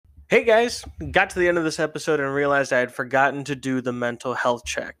Hey guys, got to the end of this episode and realized I had forgotten to do the mental health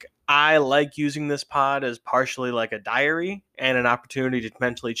check. I like using this pod as partially like a diary and an opportunity to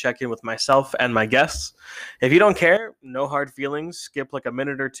mentally check in with myself and my guests. If you don't care, no hard feelings, skip like a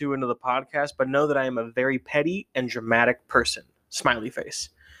minute or two into the podcast, but know that I am a very petty and dramatic person. Smiley face.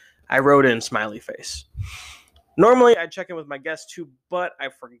 I wrote in smiley face. Normally I check in with my guests too, but I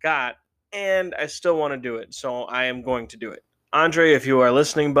forgot and I still want to do it, so I am going to do it. Andre, if you are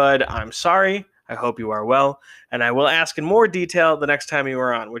listening, bud, I'm sorry. I hope you are well, and I will ask in more detail the next time you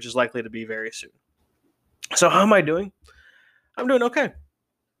are on, which is likely to be very soon. So how am I doing? I'm doing okay.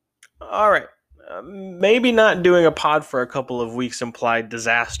 All right. Maybe not doing a pod for a couple of weeks implied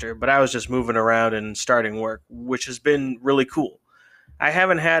disaster, but I was just moving around and starting work, which has been really cool. I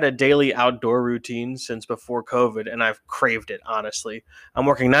haven't had a daily outdoor routine since before COVID, and I've craved it, honestly. I'm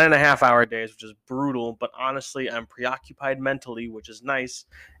working 9.5-hour days, which is brutal, but honestly, I'm preoccupied mentally, which is nice,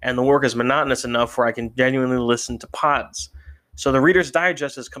 and the work is monotonous enough where I can genuinely listen to pods. So the Reader's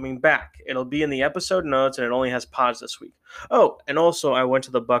Digest is coming back. It'll be in the episode notes, and it only has pods this week. Oh, and also I went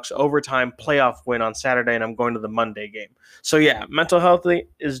to the Bucks overtime playoff win on Saturday, and I'm going to the Monday game. So yeah, mental health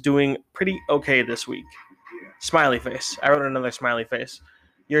is doing pretty okay this week. Smiley face. I wrote another smiley face.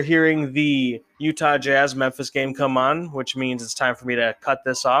 You're hearing the Utah Jazz Memphis game come on, which means it's time for me to cut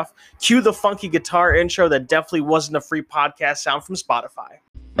this off. Cue the funky guitar intro that definitely wasn't a free podcast sound from Spotify.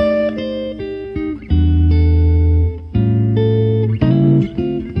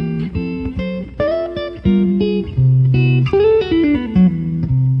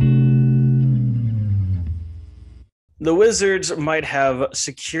 The Wizards might have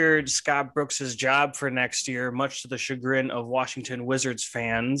secured Scott Brooks' job for next year, much to the chagrin of Washington Wizards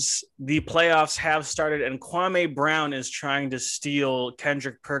fans. The playoffs have started, and Kwame Brown is trying to steal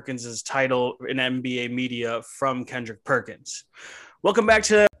Kendrick Perkins' title in NBA media from Kendrick Perkins. Welcome back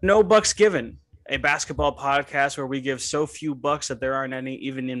to No Bucks Given, a basketball podcast where we give so few bucks that there aren't any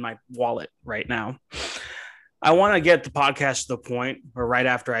even in my wallet right now. I want to get the podcast to the point where right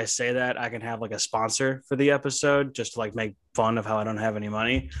after I say that, I can have like a sponsor for the episode just to like make fun of how I don't have any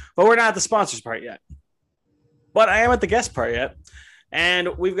money. But we're not at the sponsors part yet. But I am at the guest part yet. And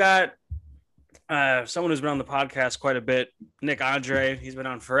we've got someone who's been on the podcast quite a bit, Nick Andre. He's been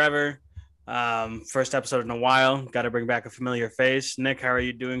on forever. First episode in a while. Got to bring back a familiar face. Nick, how are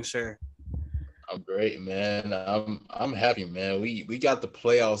you doing, sir? I'm great, man. I'm happy, man. We got the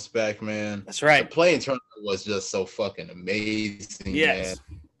playoffs back, man. That's right. The playing tournament was just so fucking amazing, yes.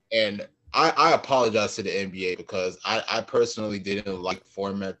 Man. And I apologize to the NBA because I personally didn't like the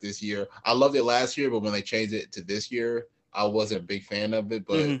format this year. I loved it last year, but when they changed it to this year, I wasn't a big fan of it.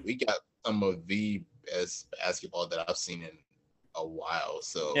 But we got some of the best basketball that I've seen in a while.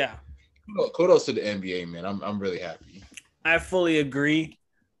 So yeah, kudos to the NBA, man. I'm really happy. I fully agree.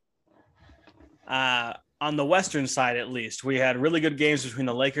 On the Western side, at least, we had really good games between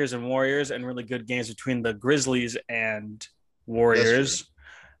the Lakers and Warriors and really good games between the Grizzlies and Warriors.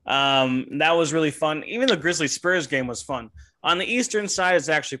 That was really fun. Even the Grizzlies-Spurs game was fun. On the Eastern side, it's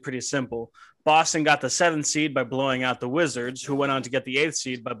actually pretty simple. Boston got the 7th seed by blowing out the Wizards, who went on to get the 8th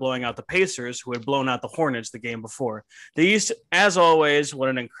seed by blowing out the Pacers, who had blown out the Hornets the game before. The East, as always, what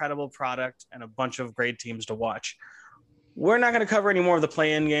an incredible product and a bunch of great teams to watch. We're not going to cover any more of the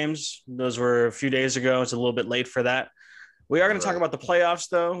play-in games. Those were a few days ago. It's a little bit late for that. We are going to talk about the playoffs,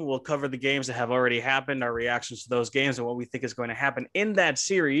 though. We'll cover the games that have already happened, our reactions to those games, and what we think is going to happen in that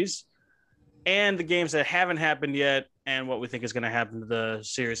series, and the games that haven't happened yet, and what we think is going to happen to the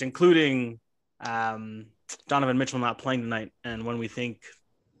series, including Donovan Mitchell not playing tonight, and when we think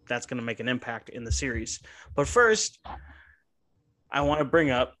that's going to make an impact in the series. But first, I want to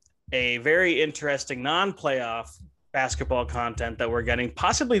bring up a very interesting non-playoff basketball content that we're getting,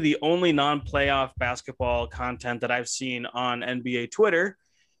 possibly the only non-playoff basketball content that I've seen on NBA Twitter,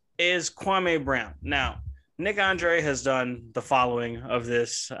 is Kwame Brown. Now, Nick Andre has done the following of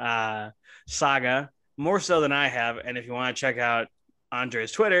this saga, more so than I have, and if you want to check out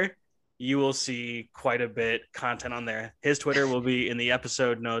Andre's Twitter, you will see quite a bit content on there. His Twitter will be in the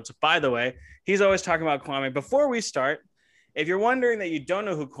episode notes. By the way, he's always talking about Kwame. Before we start, if you're wondering that you don't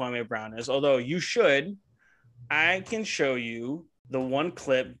know who Kwame Brown is, although you should, I can show you the one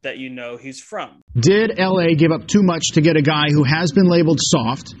clip that you know he's from. Did LA give up too much to get a guy who has been labeled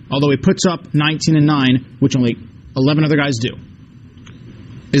soft, although he puts up 19 and 9, which only 11 other guys do?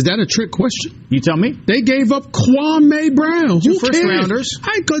 Is that a trick question? You tell me. They gave up Kwame Brown. Who first cares? rounders.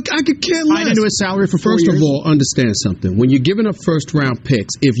 I could care less. Into his salary for 4 First years. of all, understand something. When you're giving up first round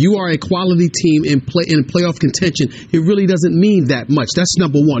picks, if you are a quality team in playoff contention, it really doesn't mean that much. That's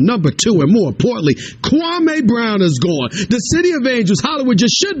number one. Number two, and more importantly, Kwame Brown is gone. The city of Angels, Hollywood,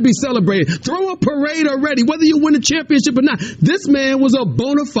 just should be celebrated. Throw a parade already, whether you win a championship or not. This man was a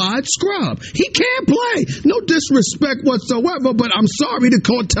bona fide scrub. He can't play. No disrespect whatsoever, but I'm sorry to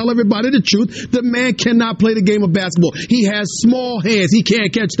tell everybody the truth. The man cannot play the game of basketball. He has small hands. He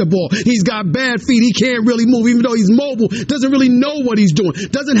can't catch the ball. He's got bad feet. He can't really move, even though he's mobile. Doesn't really know what he's doing.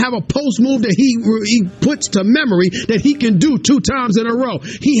 Doesn't have a post move that he puts to memory that he can do 2 times in a row.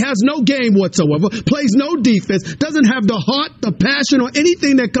 He has no game whatsoever. Plays no defense. Doesn't have the heart, the passion, or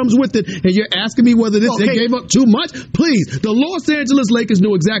anything that comes with it. And you're asking me whether they gave up too much? Please, the Los Angeles Lakers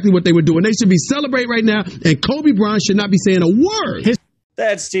knew exactly what they were doing. They should be celebrating right now, and Kobe Bryant should not be saying a word.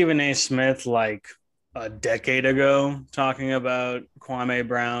 That's Stephen A. Smith like a decade ago talking about Kwame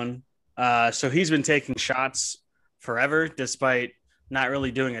Brown. So he's been taking shots forever, despite not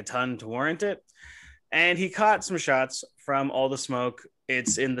really doing a ton to warrant it. And he caught some shots from All the Smoke.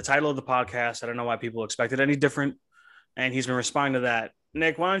 It's in the title of the podcast. I don't know why people expected any different. And he's been responding to that.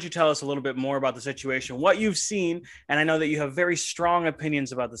 Nick, why don't you tell us a little bit more about the situation, what you've seen? And I know that you have very strong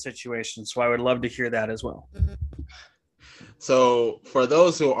opinions about the situation, so I would love to hear that as well. So for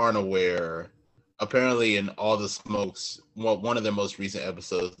those who aren't aware, apparently in All the Smokes, one of their most recent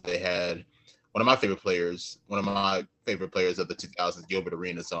episodes, they had one of my favorite players of the 2000s, Gilbert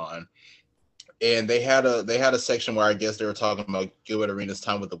Arenas, on. And they had a section where I guess they were talking about Gilbert Arenas'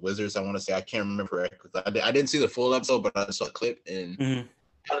 time with the Wizards. I want to say, I can't remember it because I didn't see the full episode, but I saw a clip, and I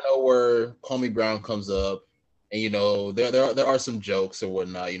don't know where Kwame Brown comes up, and there are some jokes or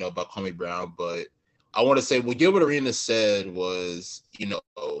whatnot, about Kwame Brown, but I want to say what Gilbert Arenas said was,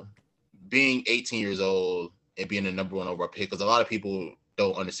 being 18 years old and being the number 1 overall pick, because a lot of people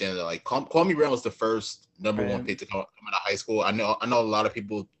don't understand that. Like Kwame Brown was the first number 1 pick to come out of high school. I know a lot of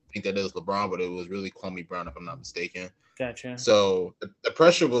people think that it was LeBron, but it was really Kwame Brown, if I'm not mistaken. Gotcha. So the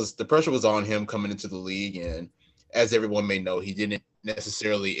pressure was on him coming into the league, and as everyone may know, he didn't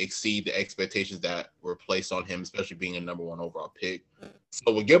necessarily exceed the expectations that were placed on him, especially being a number 1 overall pick.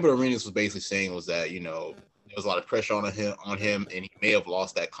 So what Gilbert Arenas was basically saying was that, there was a lot of pressure on him, and he may have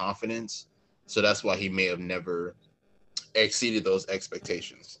lost that confidence. So that's why he may have never exceeded those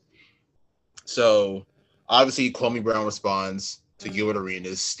expectations. So obviously Kwame Brown responds to Gilbert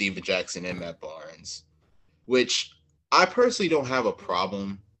Arenas, Steven Jackson, and Matt Barnes, which I personally don't have a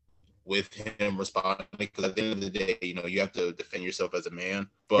problem with him responding, because at the end of the day, you have to defend yourself as a man.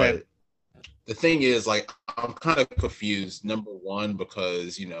 But the thing is, I'm kind of confused, number one,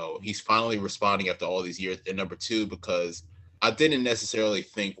 because, he's finally responding after all these years, and number two, because I didn't necessarily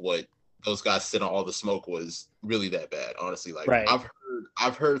think what those guys said on All the Smoke was really that bad, honestly.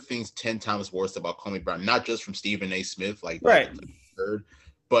 I've heard things 10 times worse about Kwame Brown, not just from Stephen A. Smith,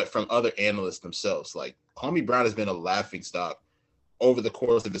 but from other analysts themselves. Like, Kwame Brown has been a laughingstock over the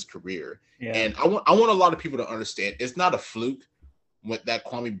course of his career. Yeah. And I want a lot of people to understand it's not a fluke that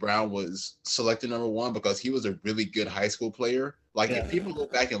Kwame Brown was selected number 1, because he was a really good high school player. If people go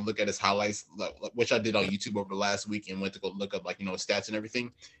back and look at his highlights, which I did on YouTube over the last week and went to go look up stats and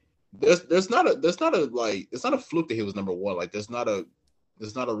everything, it's not a fluke that he was number 1. There's not a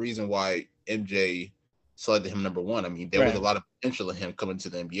reason why MJ selected him number 1. I mean, there was a lot of potential in him coming to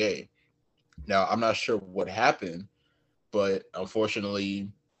the NBA. Now, I'm not sure what happened, but unfortunately,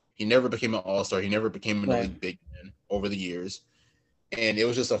 he never became an all-star. He never became an elite big man over the years. And it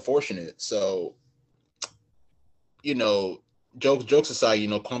was just unfortunate. So, jokes aside,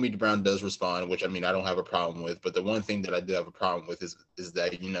 Kwame Brown does respond, which, I mean, I don't have a problem with. But the one thing that I do have a problem with is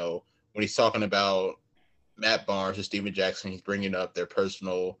that, when he's talking about Matt Barnes or Steven Jackson, he's bringing up their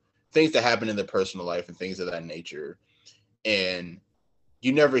personal things that happen in their personal life and things of that nature. And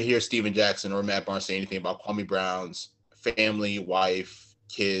you never hear Steven Jackson or Matt Barnes say anything about Kwame Brown's family, wife,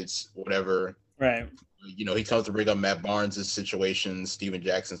 kids, whatever. Right. He comes to bring up Matt Barnes' situations, Steven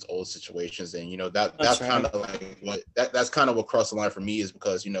Jackson's old situations, and that's kind of that's kind of what crossed the line for me, is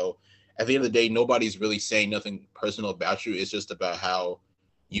because at the end of the day, nobody's really saying nothing personal about you. It's just about how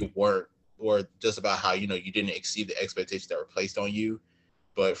you weren't, or just about how you didn't exceed the expectations that were placed on you.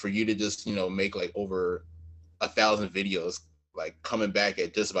 But for you to just make over 1,000 videos coming back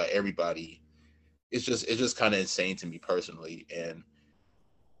at just about everybody, it's just kind of insane to me personally. And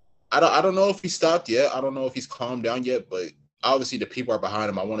I don't know if he stopped yet. I don't know if he's calmed down yet, but obviously the people are behind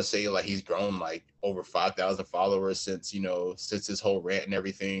him. I want to say he's grown over 5,000 followers since his whole rant and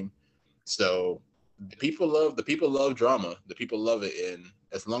everything. So the people love drama. The people love it, and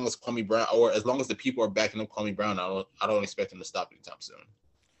as long as Kwame Brown, or as long as the people are backing up Kwame Brown, I don't expect him to stop anytime soon.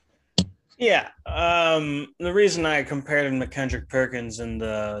 Yeah. The reason I compared him to Kendrick Perkins in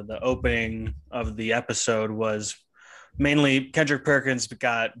the opening of the episode was mainly Kendrick Perkins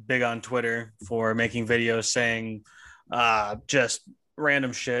got big on Twitter for making videos saying just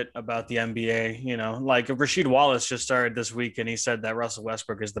random shit about the NBA. You know, like Rasheed Wallace just started this week and he said that Russell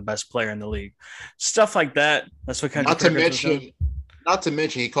Westbrook is the best player in the league. Stuff like that. That's what Kendrick Perkins was doing. Not to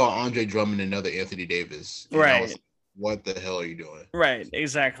mention, he called Andre Drummond another Anthony Davis. Right. What the hell are you doing? Right.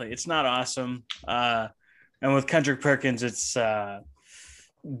 Exactly. It's not awesome. And with Kendrick Perkins, it's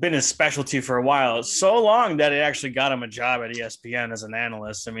been his specialty for a while. So long that it actually got him a job at ESPN as an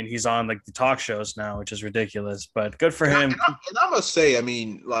analyst. I mean, he's on like the talk shows now, which is ridiculous, but good for him. And I must say, I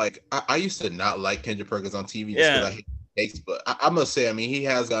mean, like I used to not like Kendrick Perkins on TV just because I hate takes, but I must say, I mean, he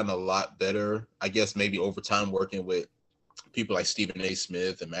has gotten a lot better. I guess maybe over time working with people like Stephen A.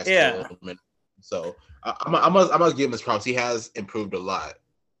 Smith and Max Kellerman. So I must give him his props. He has improved a lot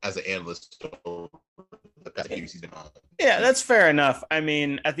as an analyst over the past few years he's been on. Yeah, that's fair enough. I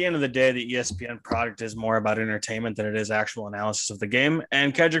mean, at the end of the day, the ESPN product is more about entertainment than it is actual analysis of the game.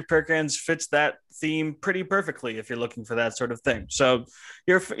 And Kendrick Perkins fits that theme pretty perfectly if you're looking for that sort of thing. So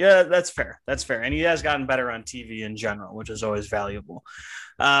that's fair. That's fair. And he has gotten better on TV in general, which is always valuable.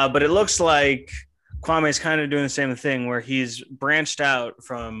 But it looks like Kwame's kind of doing the same thing where he's branched out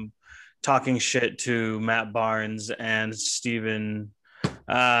from talking shit to Matt Barnes and Steven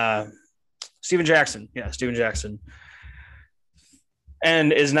Jackson. Yeah, Steven Jackson.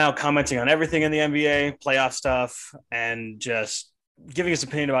 And is now commenting on everything in the NBA, playoff stuff, and just giving his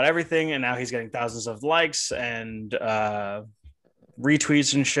opinion about everything. And now he's getting thousands of likes and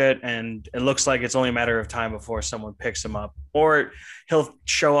retweets and shit. And it looks like it's only a matter of time before someone picks him up. Or he'll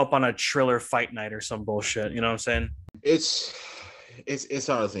show up on a Triller fight night or some bullshit. You know what I'm saying? It's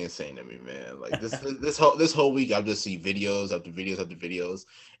honestly insane to me, man. Like this whole week, I've just seen videos after videos after videos,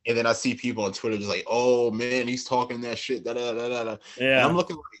 and then I see people on Twitter just like, "Oh man, he's talking that shit." Da, da, da, da, da. Yeah, and I'm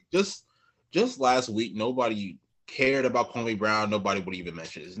looking like just last week, nobody cared about Kwame Brown. Nobody would even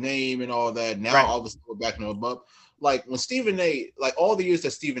mention his name and all that. Now all of a sudden we're backing him up. Like when Stephen A. Like all the years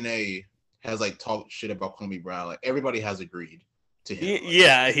that Stephen A. has like talked shit about Kwame Brown, like everybody has agreed to him.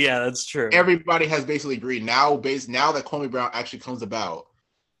 Yeah, that's true. Everybody has basically agreed now that Kwame Brown actually comes about,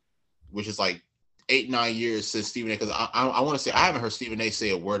 which is like 8-9 years since Stephen A. Because I want to say I haven't heard Stephen A.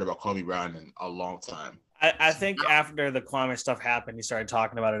 say a word about Kwame Brown in a long time. I think after the Kwame stuff happened, he started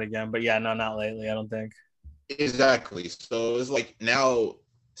talking about it again. But yeah, no, not lately. I don't think. Exactly. So it's like now,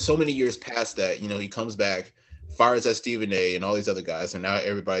 so many years past that, you know, he comes back, fires at Stephen A. and all these other guys, and now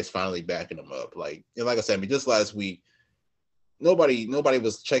everybody's finally backing him up. Like I said, I mean, just last week, nobody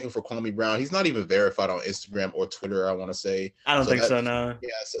was checking for Kwame Brown. He's not even verified on Instagram or Twitter, I want to say. I don't think so, no. Yeah,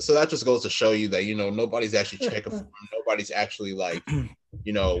 so that just goes to show you that, you know, nobody's actually checking for him. Nobody's actually like,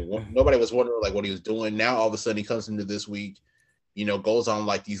 you know, nobody was wondering like what he was doing. Now all of a sudden he comes into this week, you know, goes on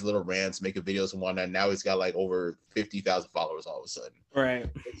like these little rants, making videos and whatnot. Now he's got like over 50,000 followers all of a sudden. Right.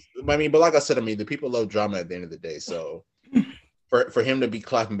 I mean, but like I said, I mean, the people love drama at the end of the day. So for him to be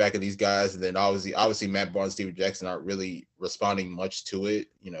clapping back at these guys, and then obviously Matt Barnes, Steven Jackson aren't really responding much to it,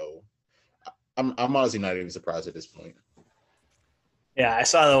 you know, I'm honestly not even surprised at this point. Yeah, I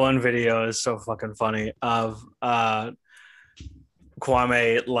saw the one video. It's so fucking funny of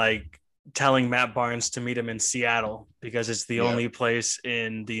Kwame like telling Matt Barnes to meet him in Seattle because it's the only place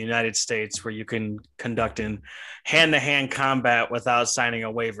in the United States where you can conduct in hand-to-hand combat without signing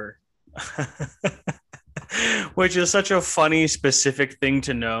a waiver. Which is such a funny, specific thing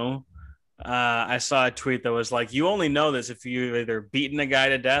to know. I saw a tweet that was like, you only know this if you either beaten a guy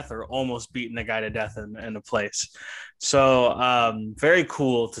to death or almost beaten a guy to death in a place. So very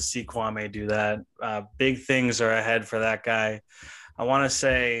cool to see Kwame do that. Big things are ahead for that guy. I want to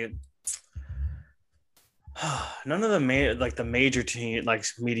say none of the major team like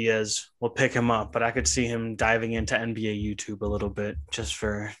medias will pick him up, but I could see him diving into NBA YouTube a little bit just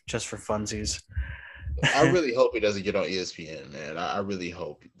for funsies. I really hope he doesn't get on ESPN, man. I really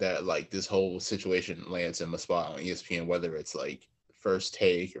hope that like this whole situation lands him a spot on ESPN, whether it's like First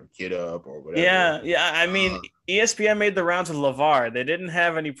Take or Get Up or whatever. Yeah. I mean, ESPN made the rounds with LeVar. They didn't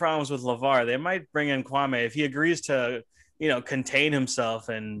have any problems with LeVar. They might bring in Kwame if he agrees to, contain himself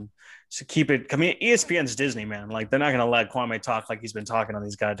and to keep it. I mean, ESPN's Disney, man. Like, they're not going to let Kwame talk like he's been talking on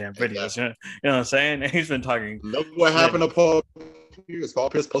these goddamn videos. Exactly. You know what I'm saying? He's been talking. Look what happened to Paul Pierce. Paul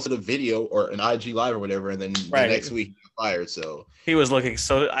Pierce posted a video or an IG live or whatever, and then the next week he got fired. So he was looking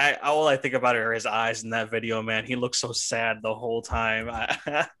so. All I think about are his eyes in that video, man. He looked so sad the whole time.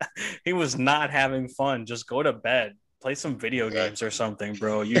 He was not having fun. Just go to bed. Play some video games or something,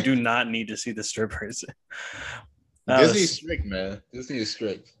 bro. You do not need to see the strippers. Disney's strict, man. Disney is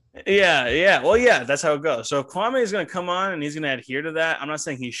strict. Yeah. Well, yeah, that's how it goes. So if Kwame is going to come on and he's going to adhere to that, I'm not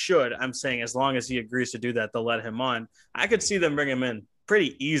saying he should. I'm saying as long as he agrees to do that, they'll let him on. I could see them bring him in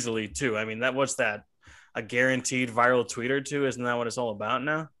pretty easily, too. I mean, what's that? A guaranteed viral tweet or two? Isn't that what it's all about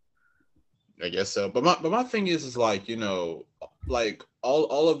now? I guess so. But my thing is like, like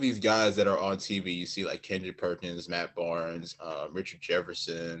all of these guys that are on TV, you see like Kendrick Perkins, Matt Barnes, Richard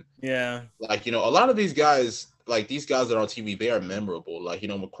Jefferson. Yeah. Like, a lot of these guys, like these guys that are on TV, they are memorable. Like,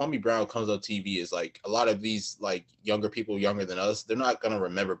 when Kwame Brown comes on TV, is like a lot of these like younger people younger than us, they're not gonna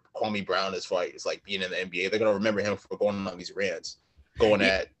remember Kwame Brown as far as like being in the NBA. They're gonna remember him for going on these rants, going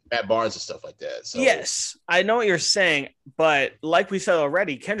at Matt Barnes and stuff like that. So yes, I know what you're saying, but like we said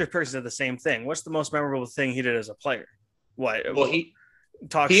already, Kendrick Perkins did the same thing. What's the most memorable thing he did as a player? What? Well, he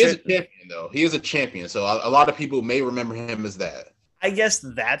is a champion, though. He is a champion, so a lot of people may remember him as that. I guess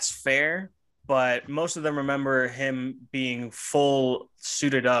that's fair, but most of them remember him being full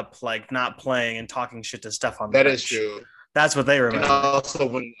suited up, like not playing and talking shit to Steph on the bench. That is true. That's what they remember. And also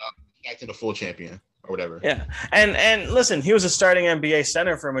when acting a full champion or whatever. Yeah, and listen, he was a starting NBA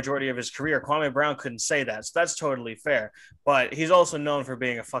center for a majority of his career. Kwame Brown couldn't say that, so that's totally fair. But he's also known for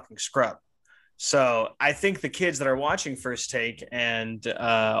being a fucking scrub. So I think the kids that are watching First Take and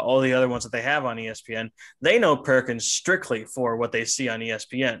all the other ones that they have on ESPN, they know Perkins strictly for what they see on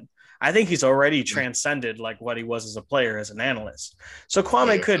ESPN. I think he's already transcended like what he was as a player, as an analyst. So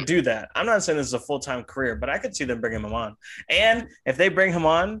Kwame could do that. I'm not saying this is a full-time career, but I could see them bringing him on. And if they bring him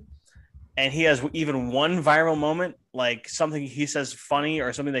on and he has even one viral moment, like something he says funny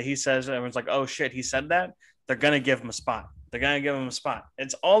or something that he says, and everyone's like, oh shit, he said that, they're going to give him a spot. They're gonna give him a spot.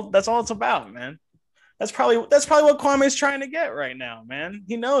 That's all it's about, man. That's probably what Kwame's trying to get right now, man.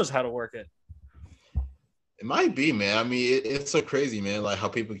 He knows how to work it. It might be, man. I mean, it's so crazy, man. Like how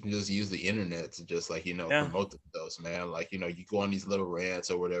people can just use the internet to just like promote themselves, man. Like you go on these little rants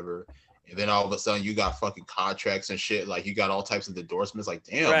or whatever, and then all of a sudden you got fucking contracts and shit. Like you got all types of endorsements. Like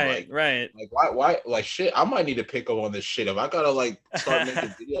damn, right. Like why? Like shit. I might need to pick up on this shit. If I gotta like start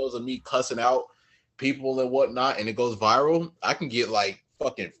making videos of me cussing out people and whatnot, and it goes viral, I can get like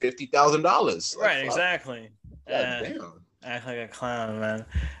fucking $50,000. Right, exactly. Damn. Act like a clown, man.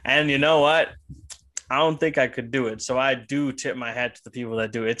 And you know what? I don't think I could do it. So I do tip my hat to the people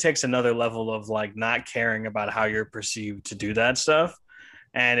that do it. It takes another level of like not caring about how you're perceived to do that stuff.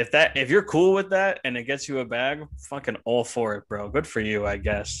 And if you're cool with that and it gets you a bag, fucking all for it, bro. Good for you, I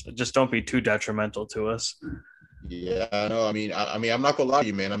guess. Just don't be too detrimental to us. Yeah, I know. I mean, I'm not gonna lie to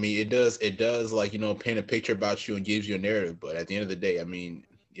you, man. I mean, it does like paint a picture about you and gives you a narrative. But at the end of the day, I mean,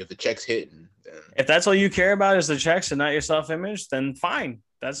 if the check's hitting, then if that's all you care about is the checks and not your self-image, then fine.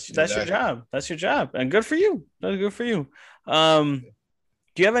 That's your job. That's your job, and good for you. That's good for you. Do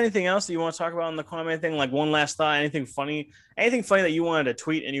you have anything else that you want to talk about on the Kwame thing? Like one last thought, anything funny that you wanted to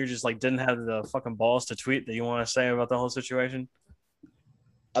tweet and you just like didn't have the fucking balls to tweet that you want to say about the whole situation?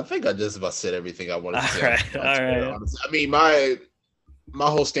 I think I just about said everything I wanted to say. All right. I mean, my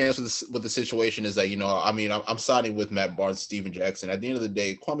whole stance with the situation is that I'm siding with Matt Barnes, Steven Jackson. At the end of the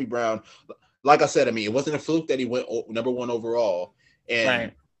day, Kwame Brown, like I said, I mean, it wasn't a fluke that he went number one overall,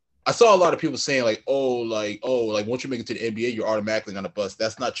 and I saw a lot of people saying like once you make it to the NBA, you're automatically on a bus.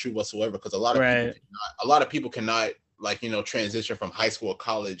 That's not true whatsoever because a lot of people cannot transition from high school or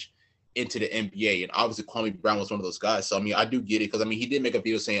college into the NBA, and obviously Kwame Brown was one of those guys. So I mean, I do get it because I mean, he did make a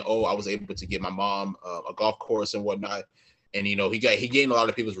video saying, "Oh, I was able to get my mom a golf course and whatnot," and he gained a lot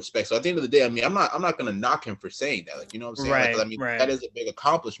of people's respect. So at the end of the day, I mean, I'm not gonna knock him for saying that. Like, you know what I'm saying? Like, I mean, that is a big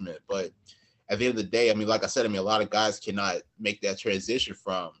accomplishment. But at the end of the day, I mean, like I said, I mean, a lot of guys cannot make that transition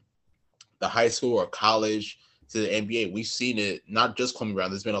from the high school or college to the NBA. We've seen it, not just Kwame Brown.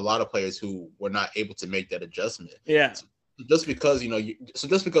 There's been a lot of players who were not able to make that adjustment. Yeah. So just because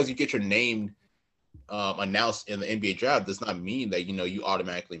you get your name announced in the NBA draft does not mean that you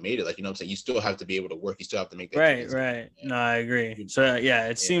automatically made it. Like, you know what I'm saying? You still have to be able to work. You still have to make that transition. Right. No, I agree. So yeah,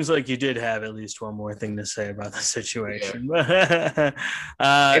 it seems like you did have at least one more thing to say about the situation. Yeah.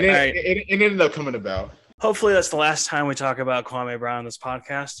 It ended up coming about. Hopefully that's the last time we talk about Kwame Brown on this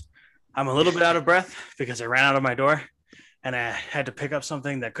podcast. I'm a little bit out of breath because I ran out of my door and I had to pick up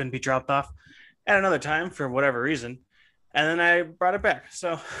something that couldn't be dropped off at another time for whatever reason. And then I brought it back.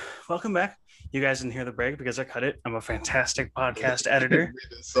 So welcome back. You guys didn't hear the break because I cut it. I'm a fantastic podcast editor.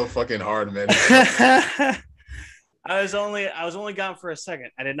 It's so fucking hard, man. I was only gone for a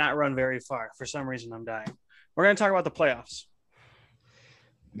second. I did not run very far. For some reason, I'm dying. We're going to talk about the playoffs.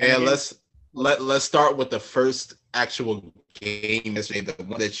 And let's start with the first actual game yesterday, the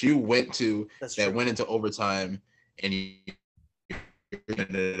one that you went to went into overtime, and you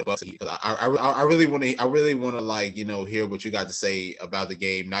I really want to like hear what you got to say about the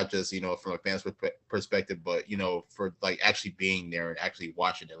game, not just from a fan's perspective, but for like actually being there and actually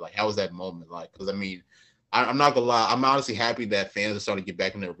watching it. Like, how was that moment like? Because I mean, I'm not gonna lie, I'm honestly happy that fans are starting to get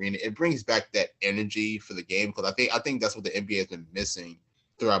back in the arena. It brings back that energy for the game, because I think that's what the NBA has been missing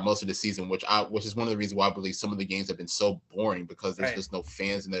throughout most of the season, which is one of the reasons why I believe some of the games have been so boring, because there's just no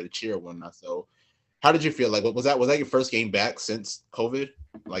fans in there to cheer one another. So how did you feel? Like, was that your first game back since COVID,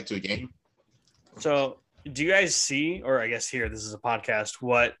 like, to a game? So do you guys see, or I guess here, this is a podcast,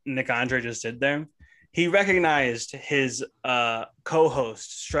 what Nick Andre just did there? He recognized his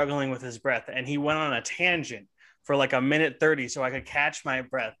co-host struggling with his breath, and he went on a tangent for like a minute 30 so I could catch my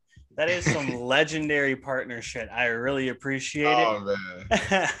breath. That is some legendary partnership. I really appreciate it. Oh,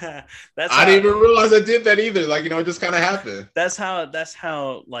 man. I didn't even realize I did that either. Like, it just kind of happened. That's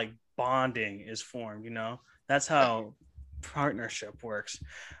how like bonding is formed, That's how partnership works.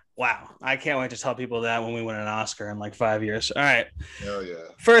 Wow. I can't wait to tell people that when we win an Oscar in like 5 years. All right. Hell yeah.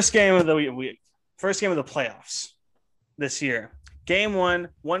 First game of the playoffs this year. Game 1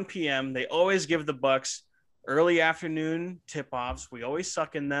 p.m. They always give the Bucks early afternoon tip-offs. We always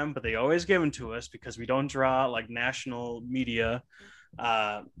suck in them, but they always give them to us because we don't draw like national media,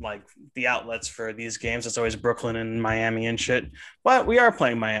 like the outlets for these games. It's always Brooklyn and Miami and shit. But we are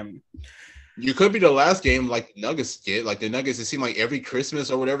playing Miami. You could be the last game like Nuggets get. Like the Nuggets, it seemed like every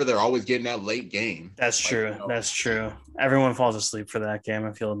Christmas or whatever, they're always getting that late game. That's true. That's true. Everyone falls asleep for that game.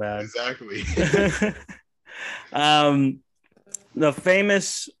 I feel bad. Exactly. The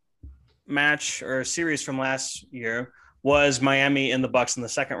famous match or series from last year was Miami and the Bucks in the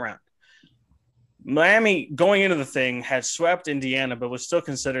second round. Miami going into the thing had swept Indiana, but was still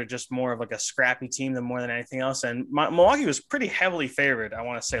considered just more of like a scrappy team than more than anything else. And Milwaukee was pretty heavily favored. I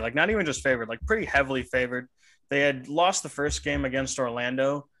want to say, like, not even just favored, like pretty heavily favored. They had lost the first game against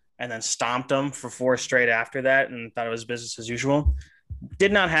Orlando and then stomped them for 4 straight after that and thought it was business as usual.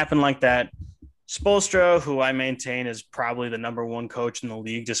 Did not happen like that. Spoelstra, who I maintain is probably the number 1 coach in the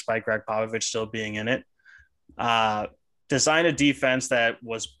league, despite Greg Popovich still being in it, designed a defense that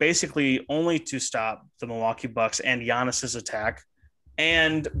was basically only to stop the Milwaukee Bucks and Giannis's attack,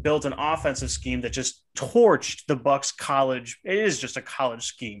 and built an offensive scheme that just torched the Bucks college. It is just a college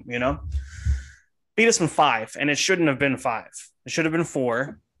scheme, Beat us in 5, and it shouldn't have been 5. It should have been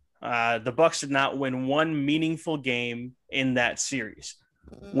 4. The Bucks did not win one meaningful game in that series,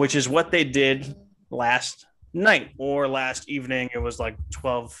 which is what they did last night or last evening. It was like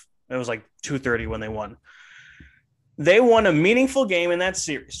 12. It was like 2:30 when they won. They won a meaningful game in that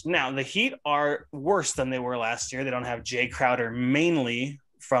series. Now, the Heat are worse than they were last year. They don't have Jay Crowder mainly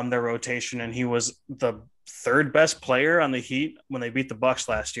from their rotation, and he was the 3rd best player on the Heat when they beat the Bucks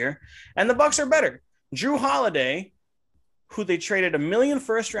last year. And the Bucks are better. Drew Holiday, who they traded $1 million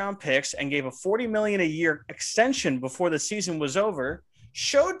first-round picks and gave a $40 million a year extension before the season was over,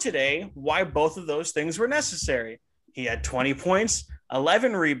 showed today why both of those things were necessary. He had 20 points,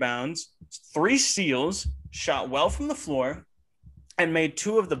 11 rebounds, 3 steals, shot well from the floor, and made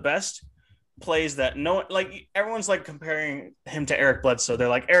 2 of the best plays that everyone's like comparing him to Eric Bledsoe. They're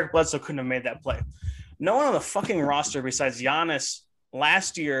like, Eric Bledsoe couldn't have made that play. No one on the fucking roster besides Giannis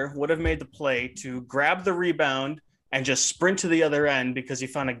last year would have made the play to grab the rebound and just sprint to the other end because he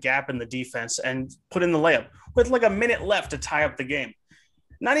found a gap in the defense and put in the layup with like a minute left to tie up the game.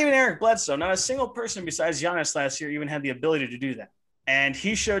 Not even Eric Bledsoe, not a single person besides Giannis last year even had the ability to do that. And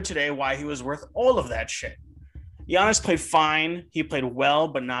he showed today why he was worth all of that shit. Giannis played fine. He played well,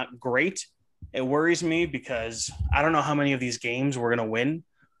 but not great. It worries me because I don't know how many of these games we're going to win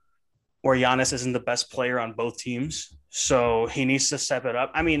where Giannis isn't the best player on both teams. So he needs to step it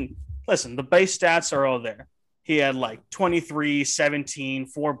up. I mean, listen, the base stats are all there. He had like 23, 17,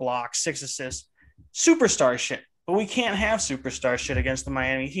 4 blocks, 6 assists, superstar shit. But we can't have superstar shit against the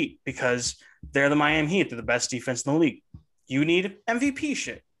Miami Heat because they're the Miami Heat. They're the best defense in the league. You need MVP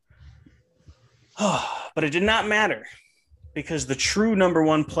shit. But it did not matter because the true number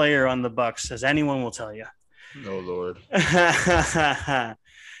 1 player on the Bucks, as anyone will tell you. Oh, Lord.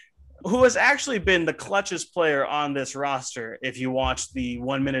 Who has actually been the clutchest player on this roster if you watch the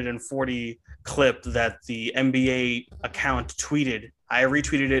 1 minute and 40 clip that the NBA account tweeted. I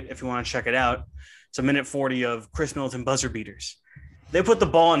retweeted it if you want to check it out. It's a minute 40 of Chris Middleton buzzer beaters. They put the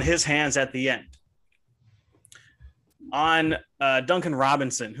ball in his hands at the end on Duncan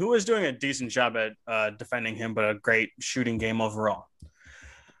Robinson, who was doing a decent job at defending him, but a great shooting game overall.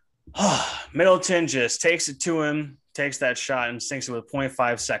 Middleton just takes it to him, takes that shot, and sinks it with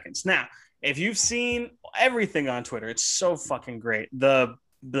 0.5 seconds. Now, if you've seen everything on Twitter, it's so fucking great. The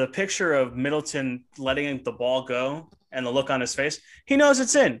picture of Middleton letting the ball go and the look on his face, he knows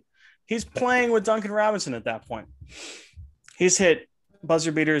it's in. He's playing with Duncan Robinson at that point. He's hit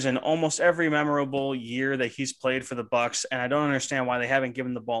buzzer beaters in almost every memorable year that he's played for the Bucks, and I don't understand why they haven't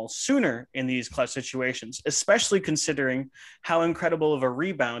given the ball sooner in these clutch situations, especially considering how incredible of a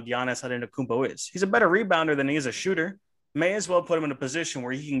rebound Giannis Antetokounmpo is. He's a better rebounder than he is a shooter. May as well put him in a position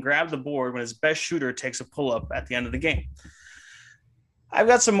where he can grab the board when his best shooter takes a pull-up at the end of the game. I've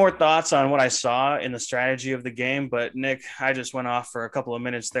got some more thoughts on what I saw in the strategy of the game, but Nick, I just went off for a couple of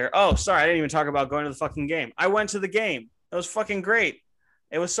minutes there. Oh, sorry, I didn't even talk about going to the fucking game. I went to the game. It was fucking great.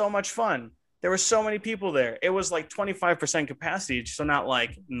 It was so much fun. There were so many people there. It was like 25% capacity, so not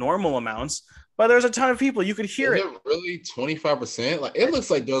like normal amounts, but there was a ton of people. You could hear it. Really 25%? Like, it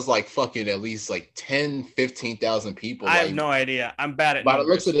looks like there's like fucking at least like 10, 15,000 people. I have no idea. I'm bad at numbers. But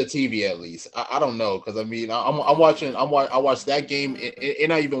it looks at the TV at least. I don't know, because I mean I watched that game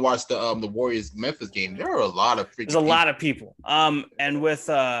and I even watched the Warriors Memphis game. There are a lot of There's a lot of people. And with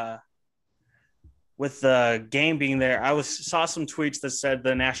the game being there, I saw some tweets that said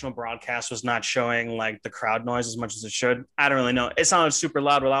the national broadcast was not showing like the crowd noise as much as it should. I don't really know. It sounded super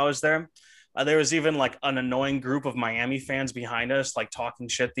loud while I was there. There was even like an annoying group of Miami fans behind us, like talking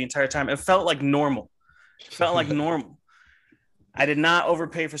shit the entire time. It felt like normal. I did not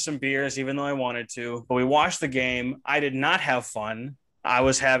overpay for some beers, even though I wanted to, but we watched the game. I did not have fun. I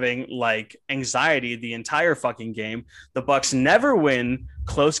was having like anxiety the entire fucking game. The Bucks never win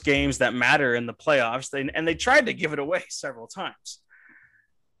close games that matter in the playoffs. They tried to give it away several times,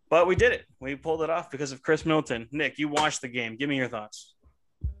 but we did it. We pulled it off because of Chris Middleton. Nick, you watched the game. Give me your thoughts.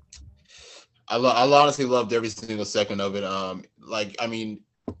 I honestly loved every single second of it. I mean,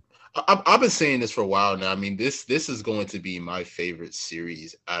 I've been saying this for a while now. I mean, this is going to be my favorite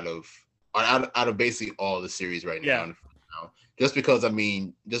series out of basically all the series right now. Just because of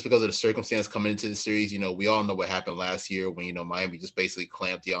the circumstance coming into the series, we all know what happened last year when, Miami just basically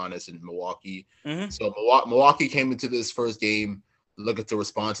clamped Giannis in Milwaukee. Mm-hmm. So Milwaukee came into this first game looking to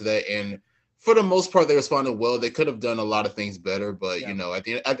respond to that. And for the most part, they responded well. They could have done a lot of things better, but, at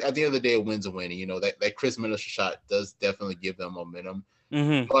the end of the day, a win's a win. That Chris Middleton shot does definitely give them momentum.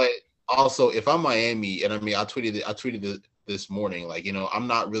 Mm-hmm. But also, if I'm Miami, and I mean, I tweeted this morning, I'm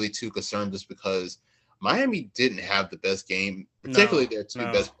not really too concerned just because Miami didn't have the best game, particularly their two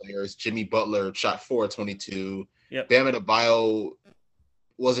best players. Jimmy Butler shot 4-22. Yep. Bam Adebayo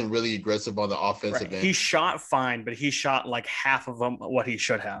wasn't really aggressive on the offensive end. He shot fine, but he shot like half of them what he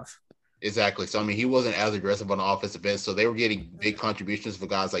should have. Exactly. So, I mean, he wasn't as aggressive on the offensive end. So they were getting big contributions for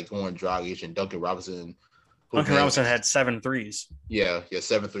guys like Goran Dragic and Duncan Robinson. Duncan Robinson had 7 threes. Yeah,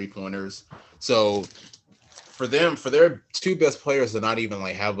 7 3-pointers. So for their two best players to not even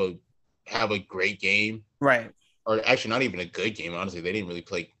like have a great game, right? Or actually not even a good game, honestly. They didn't really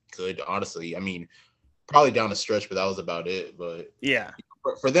play good, honestly. I mean, probably down the stretch, but that was about it. But yeah,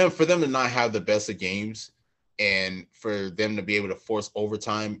 for them to not have the best of games and for them to be able to force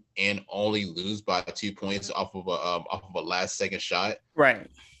overtime and only lose by 2 points off of a last second shot, right?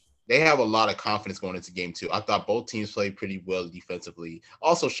 They have a lot of confidence going into game 2. I thought both teams played pretty well defensively.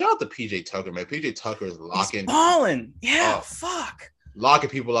 Also, shout out to PJ Tucker, man. PJ Tucker is locking. He's balling. Yeah, fuck. Locking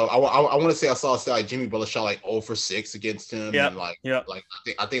people up. I want to say I saw like Jimmy Butler shot like 0 for 6 against him. Yep. And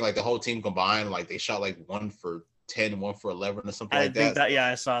I think like the whole team combined, like they shot like 1 for 10, 1 for 11 or something like that.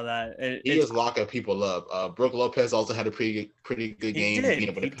 I saw that. He is locking people up. Brooke Lopez also had a pretty good game. He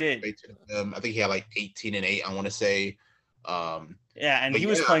did. I think he had like 18 and 8, I want to say. And he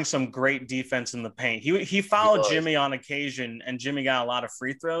was playing some great defense in the paint. He fouled Jimmy on occasion, and Jimmy got a lot of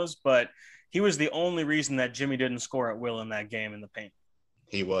free throws, but he was the only reason that Jimmy didn't score at will in that game in the paint.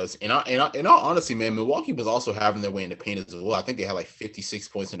 He was. In all honesty, man, Milwaukee was also having their way in the paint as well. I think they had like 56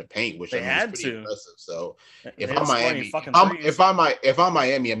 points in the paint, which they had was to. Impressive. So if I'm Miami, if I'm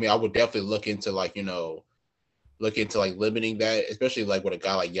Miami, I mean, I would definitely look into limiting that, especially like with a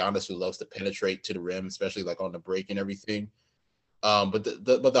guy like Giannis who loves to penetrate to the rim, especially like on the break and everything. But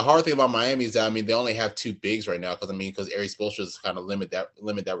the hard thing about Miami is that, I mean, they only have 2 bigs right now because Eric Spoelstra is kind of limit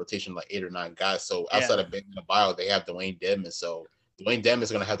that rotation like 8 or 9 guys. So outside of Ben Adebayo, they have Dwayne Dedmon. So Dwayne Dedmon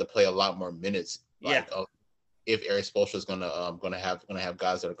is going to have to play a lot more minutes. If Eric Spoelstra is going to have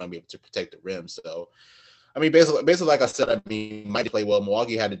guys that are going to be able to protect the rim. So I mean, basically, like I said, I mean, might play well.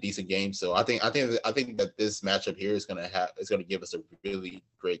 Milwaukee had a decent game, so I think that this matchup here is gonna give us a really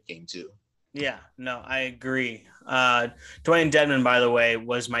great game too. Yeah, no, I agree. Dwayne Dedmon, by the way,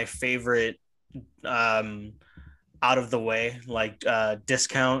 was my favorite out of the way, like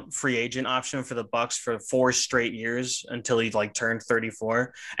discount free agent option for the Bucks for 4 straight years until he like turned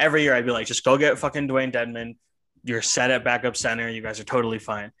 34. Every year I'd be like, just go get fucking Dwayne Dedmon. You're set at backup center. You guys are totally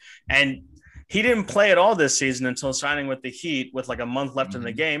fine. And he didn't play at all this season until signing with the Heat with like a month left in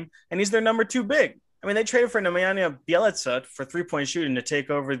the game. And he's their number 2 big. I mean, they traded for Nemanja Bjelica for 3-point shooting to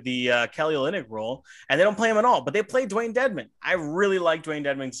take over the Kelly Olynyk role, and they don't play him at all. But they play Dwayne Dedmon. I really like Dwayne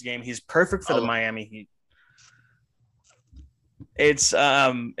Dedmon's game. He's perfect for the Miami Heat. It's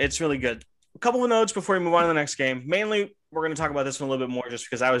really good. A couple of notes before we move on to the next game. Mainly, we're going to talk about this one a little bit more just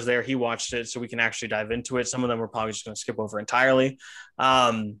because I was there. He watched it, so we can actually dive into it. Some of them we're probably just going to skip over entirely.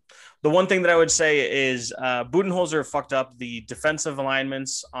 The one thing that I would say is Budenholzer fucked up the defensive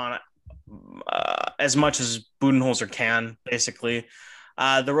alignments on as much as Budenholzer can, basically.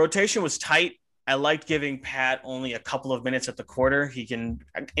 The rotation was tight. I liked giving Pat only a couple of minutes at the quarter. He can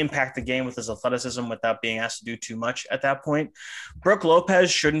impact the game with his athleticism without being asked to do too much at that point. Brook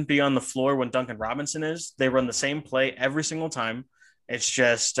Lopez shouldn't be on the floor when Duncan Robinson is. They run the same play every single time. It's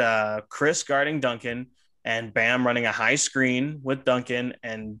just Chris guarding Duncan and Bam running a high screen with Duncan,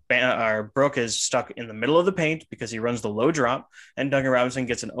 and Brook is stuck in the middle of the paint because he runs the low drop, and Duncan Robinson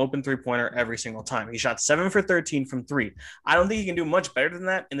gets an open three-pointer every single time. He shot 7 for 13 from 3. I don't think he can do much better than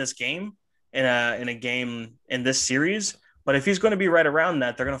that in this game, in a game in this series, but if he's going to be right around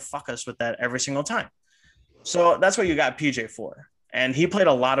that, they're going to fuck us with that every single time. So that's what you got PJ for. And he played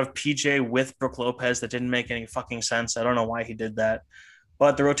a lot of PJ with Brook Lopez that didn't make any fucking sense. I don't know why he did that.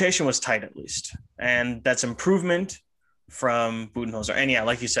 But the rotation was tight at least. And that's improvement from Budenholzer. And yeah,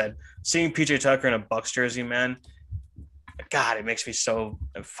 like you said, seeing PJ Tucker in a Bucks jersey, man, God, it makes me so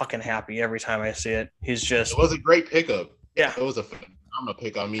fucking happy every time I see it. He's just... It was a great pickup. Yeah. It was a phenomenal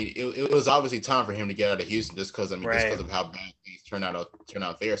pickup. I mean, it was obviously time for him to get out of Houston just because of how bad things turn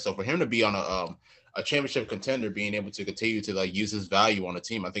out there. So for him to be on a championship contender, being able to continue to like use his value on the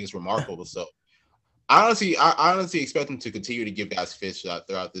team, I think it's remarkable. So I honestly expect him to continue to give guys fits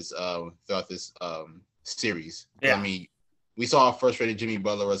throughout this series. Yeah. I mean, we saw first-rated Jimmy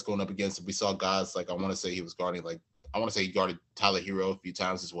Butler was going up against. We saw guys like he guarded Tyler Hero a few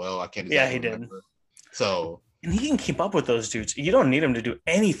times as well. I can't exactly remember. Did. So. And he can keep up with those dudes. You don't need him to do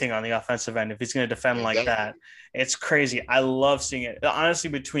anything on the offensive end if he's going to defend like that. It's crazy. I love seeing it. Honestly,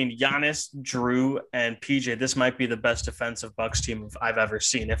 between Giannis, Drew, and PJ, this might be the best defensive Bucks team I've ever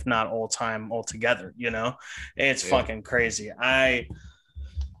seen, if not all time altogether. You know, it's fucking crazy. And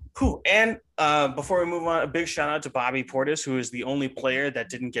before we move on, a big shout out to Bobby Portis, who is the only player that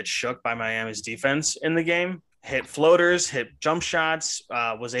didn't get shook by Miami's defense in the game. Hit floaters, hit jump shots,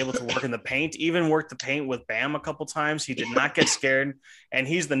 was able to work in the paint, even worked the paint with Bam a couple times. He did not get scared. And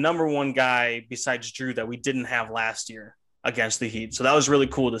he's the number 1 guy besides Drew that we didn't have last year against the Heat. So that was really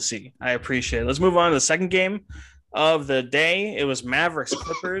cool to see. I appreciate it. Let's move on to the second game of the day. It was Mavericks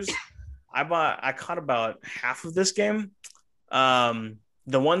Clippers. I caught about half of this game. The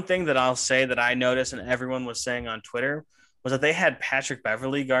one thing that I'll say that I noticed and everyone was saying on Twitter was that they had Patrick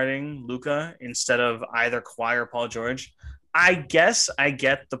Beverley guarding Luka instead of either Kawhi or Paul George. I guess I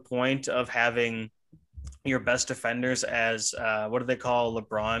get the point of having your best defenders as, what do they call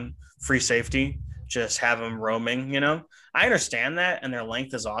LeBron? Free safety. Just have them roaming, you know? I understand that, and their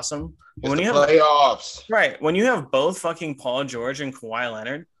length is awesome. But when you have playoffs. Right. When you have both fucking Paul George and Kawhi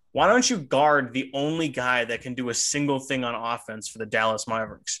Leonard, why don't you guard the only guy that can do a single thing on offense for the Dallas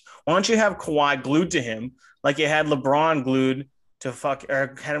Mavericks? Why don't you have Kawhi glued to him like you had LeBron glued to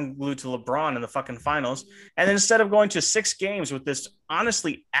had him glued to LeBron in the fucking finals? And then instead of going to 6 games with this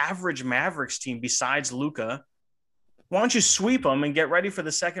honestly average Mavericks team besides Luka, why don't you sweep them and get ready for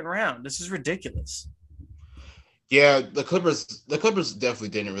the second round? This is ridiculous. Yeah, the Clippers definitely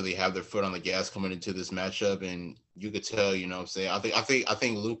didn't really have their foot on the gas coming into this matchup, and you could tell, you know what I'm saying? I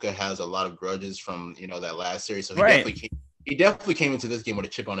think Luka has a lot of grudges from, you know, that last series. So he definitely came into this game with a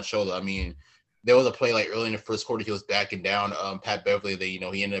chip on his shoulder. I mean, there was a play like early in the first quarter, he was backing down Pat Beverley. That, you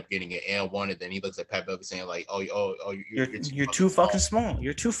know, he ended up getting an and one, and then he looks at Pat Beverley saying like, you're too fucking small.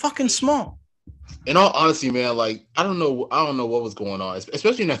 You're too fucking small. In all honesty, man, like I don't know what was going on,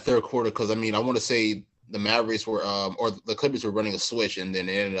 especially in that third quarter, because I mean, I want to say the Mavericks were or the Clippers were running a switch, and then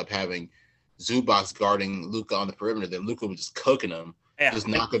they ended up having Zubac guarding Luka on the perimeter. Then Luka was just cooking him, just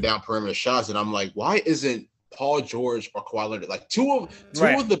knocking down perimeter shots, and I'm like, why isn't Paul George or Kawhi Leonard like two of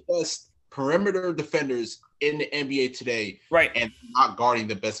the best perimeter defenders in the NBA today, and not guarding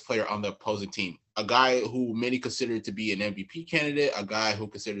the best player on the opposing team? a guy who many consider to be an MVP candidate, a guy who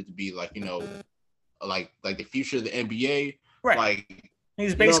considered to be like the future of the NBA. Right. Like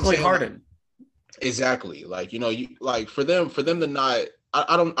he's basically Harden. Like, exactly. Like for them to not.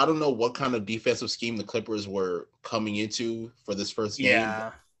 I don't know what kind of defensive scheme the Clippers were coming into for this first game.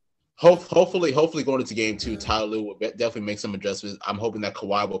 Yeah. Hopefully going into game 2, Tyler Lue will definitely make some adjustments. I'm hoping that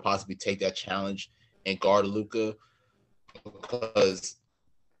Kawhi will possibly take that challenge and guard Luka, because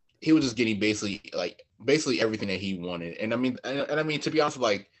he was just getting basically everything that he wanted. And I mean, to be honest,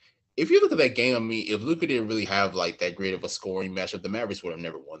 like, if you look at that game, I mean, if Luka didn't really have like that great of a scoring matchup, the Mavericks would have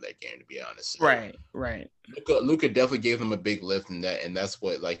never won that game, to be honest. So, right. Luka definitely gave them a big lift in that, and that's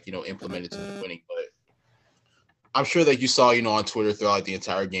what implemented to the winning. But I'm sure that you saw, on Twitter throughout the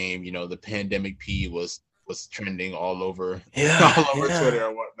entire game, the pandemic P was trending all over Twitter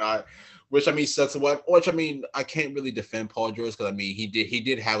and whatnot. Which I mean sucks. Which I mean, I can't really defend Paul George, because I mean he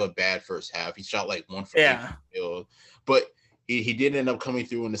did have a bad first half. He shot like 1 for 8 from the field, but he did end up coming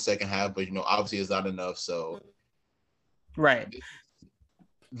through in the second half. But obviously it's not enough. So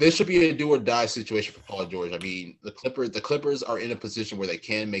this should be a do or die situation for Paul George. I mean, the Clippers are in a position where they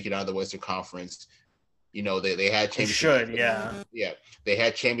can make it out of the Western Conference. They had championship. They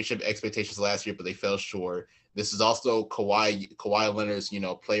had championship expectations last year, but they fell short. This is also Kawhi Leonard's,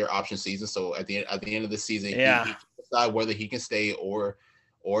 player option season. So at the end of the season, he can decide whether he can stay or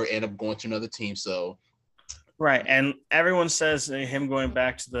end up going to another team. So right, and everyone says him going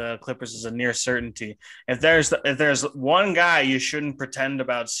back to the Clippers is a near certainty. If there's one guy you shouldn't pretend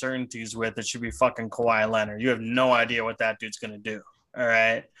about certainties with, it should be fucking Kawhi Leonard. You have no idea what that dude's gonna do. All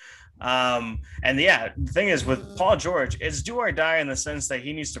right. The thing is with Paul George, it's do or die in the sense that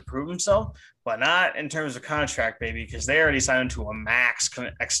he needs to prove himself, but not in terms of contract, baby, because they already signed him to a max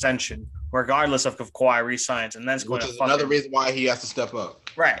extension, regardless of if Kawhi resigns, and that's going to another reason why he has to step up.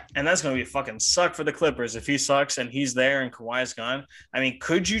 Right, and that's going to be a fucking suck for the Clippers if he sucks and he's there and Kawhi's gone. I mean,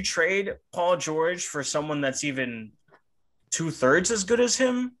 could you trade Paul George for someone that's even 2/3 as good as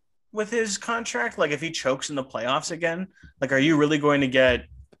him with his contract? Like if he chokes in the playoffs again, like are you really going to get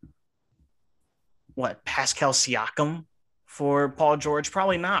Pascal Siakam for Paul George?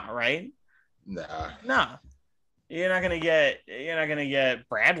 Probably not, right? Nah. You're not gonna get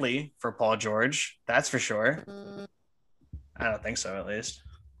Bradley for Paul George. That's for sure. I don't think so, at least.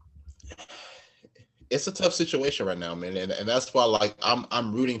 It's a tough situation right now, man, and that's why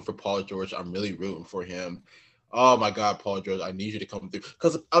I'm rooting for Paul George. I'm really rooting for him. Oh my God, Paul George, I need you to come through,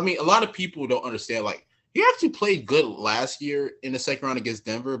 because I mean, a lot of people don't understand. Like, he actually played good last year in the second round against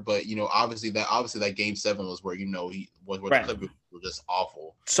Denver, but obviously that game 7 was where the Clippers were just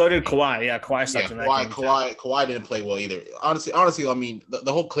awful. So did Kawhi. Yeah, Kawhi sucked in that game. Kawhi didn't play well either. Honestly, I mean,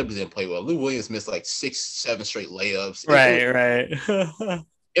 the whole Clippers didn't play well. Lou Williams missed like 6-7 straight layups. Right.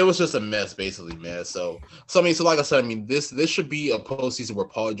 It was just a mess, basically, man. So like I said, I mean, this should be a postseason where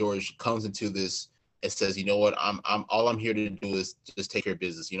Paul George comes into this and says, you know what, I'm all I'm here to do is just take care of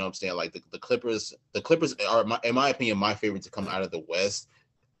business. You know what I'm saying? Like the Clippers are, in my opinion, my favorite to come out of the West,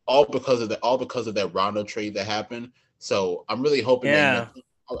 all because of that Rondo trade that happened. So I'm really hoping I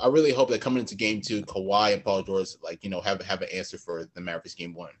really hope that coming into game 2, Kawhi and Paul George have an answer for the Mavericks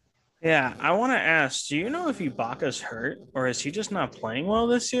game 1. Yeah, I want to ask, do you know if Ibaka's hurt or is he just not playing well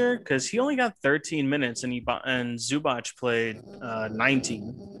this year? Because he only got 13 minutes and Zubac played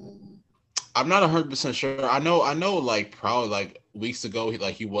 19. I'm not 100% sure. I know. Like probably like weeks ago,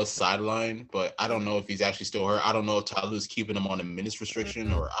 he was sidelined, but I don't know if he's actually still hurt. I don't know if Tyler's keeping him on a minutes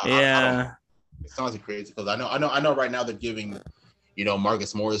restriction or. I don't know. It sounds crazy because I know. Right now they're giving,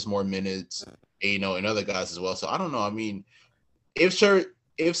 Marcus Morris more minutes, and other guys as well. So I don't know. I mean, if Serge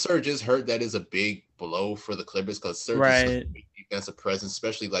is hurt, that is a big blow for the Clippers because Serge is such a big defensive presence,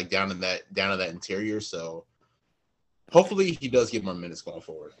 especially like down in that interior. So. Hopefully he does get more minutes going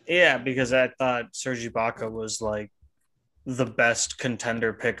forward. Yeah, because I thought Serge Ibaka was like the best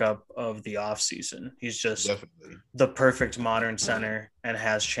contender pickup of the offseason. He's just the perfect modern center and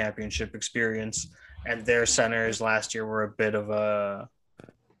has championship experience. And their centers last year were a bit of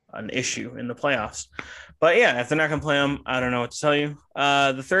an issue in the playoffs. But yeah, if they're not going to play him, I don't know what to tell you.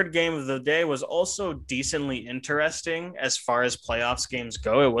 The third game of the day was also decently interesting as far as playoffs games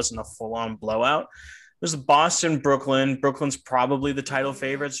go. It wasn't a full-on blowout. It was Boston-Brooklyn. Brooklyn's probably the title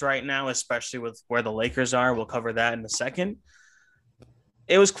favorites right now, especially with where the Lakers are. We'll cover that in a second.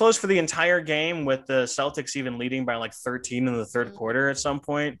 It was close for the entire game, with the Celtics even leading by like 13 in the third quarter at some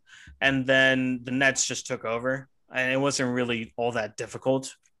point. And then the Nets just took over, and it wasn't really all that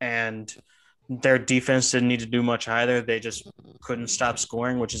difficult. And their defense didn't need to do much either. They just couldn't stop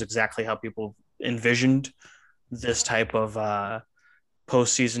scoring, which is exactly how people envisioned this type of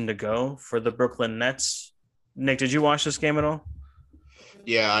postseason to go for the Brooklyn Nets. Nick, did you watch this game at all?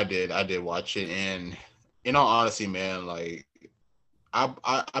 Yeah, I did. I did watch it, and in all honesty, man, like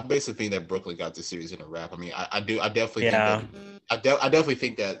I basically think that Brooklyn got the series in a wrap. I mean, I definitely think that I definitely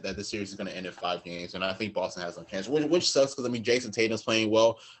think that the series is going to end in 5 games, and I think Boston has some chance, which sucks because I mean Jason Tatum's playing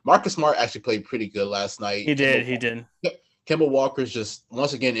well. Marcus Smart actually played pretty good last night. He did. Kemba Walker's just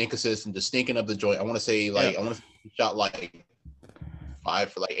once again inconsistent, just stinking up the joint. I want to say I want to shot like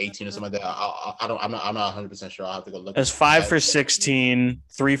 5 for like 18 or something like that. I'm not 100% sure. I'll have to go look. It was 5 for 16,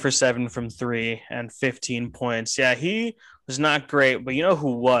 3 for 7 from 3, and 15 points. Yeah, he was not great, but you know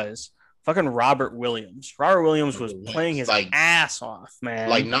who was? Fucking Robert Williams. Robert Williams was playing his ass off, man.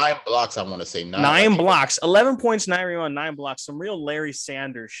 Like 9 blocks, I want to say. 9 blocks, 11 points, 9 rebounds, 9 blocks. Some real Larry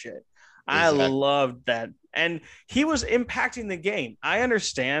Sanders shit. Exactly. I loved that. And he was impacting the game. I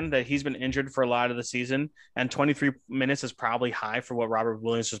understand that he's been injured for a lot of the season, and 23 minutes is probably high for what Robert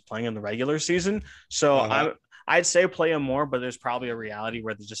Williams was playing in the regular season. So I'd say play him more, but there's probably a reality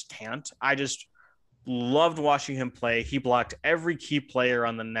where they just can't. I just loved watching him play. He blocked every key player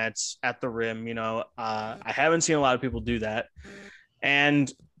on the Nets at the rim. I haven't seen a lot of people do that.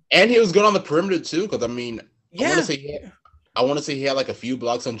 And he was good on the perimeter too, because I mean, I want to say he had like a few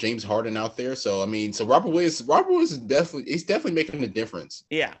blocks on James Harden out there. So I mean, Robert Williams is definitely making a difference.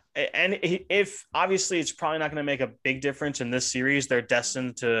 Yeah, and if obviously it's probably not going to make a big difference in this series. They're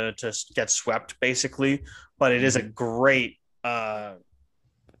destined to get swept basically, but it is a great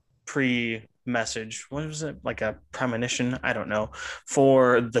pre-message. What was it, like a premonition? I don't know,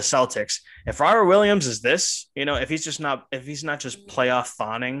 for the Celtics. If Robert Williams is this, if he's not just playoff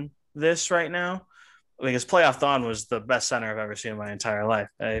thawing this right now. Because playoff Thon was the best center I've ever seen in my entire life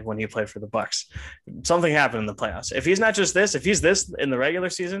when he played for the Bucks. Something happened in the playoffs. If he's not just this, if he's this in the regular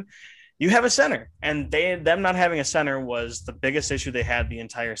season, you have a center. And them not having a center was the biggest issue they had the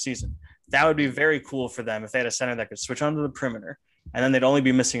entire season. That would be very cool for them if they had a center that could switch onto the perimeter, and then they'd only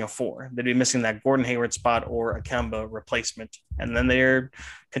be missing a 4. They'd be missing that Gordon Hayward spot or a Kemba replacement, and then they're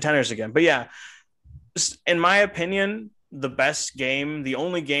contenders again. But yeah, in my opinion, the best game, the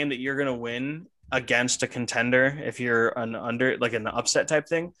only game that you're going to win against a contender, if you're an upset type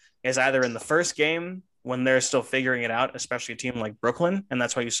thing, is either in the first game when they're still figuring it out, especially a team like Brooklyn. And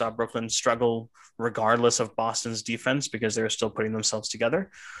that's why you saw Brooklyn struggle regardless of Boston's defense, because they were still putting themselves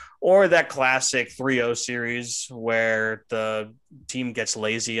together. Or that classic 3-0 series where the team gets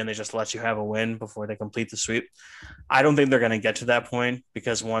lazy and they just let you have a win before they complete the sweep. I don't think they're going to get to that point,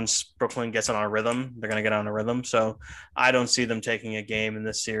 because once Brooklyn gets on a rhythm, they're going to get on a rhythm. So I don't see them taking a game in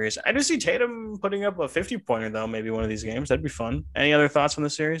this series. I do see Tatum putting up a 50-pointer, though, maybe one of these games. That'd be fun. Any other thoughts on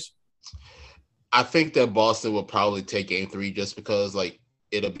the series? I think that Boston will probably take game 3 just because, like,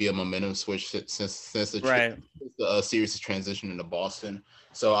 it'll be a momentum switch since the series is transitioning into Boston.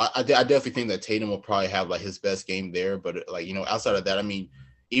 So I definitely think that Tatum will probably have like his best game there. But like, outside of that, I mean,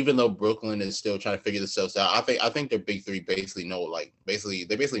 even though Brooklyn is still trying to figure themselves out, I think their big 3 basically know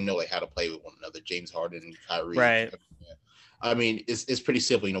how to play with one another. James Harden and Kyrie. Right. I mean, it's pretty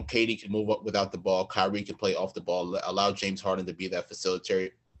simple. KD can move up without the ball. Kyrie can play off the ball. Allow James Harden to be that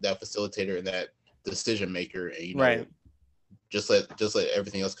facilitator and that decision maker. And right. Just let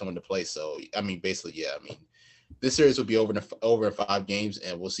everything else come into play. So I mean, basically, yeah. I mean, this series will be over in 5 games,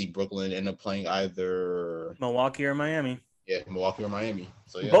 and we'll see Brooklyn end up playing either Milwaukee or Miami. Yeah, Milwaukee or Miami.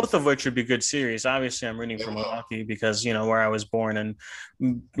 So yeah. Both of which would be good series. Obviously, I'm rooting for Milwaukee because where I was born, and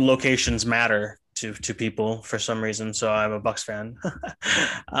locations matter to people for some reason. So I'm a Bucks fan,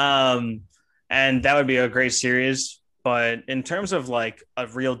 and that would be a great series. But in terms of like a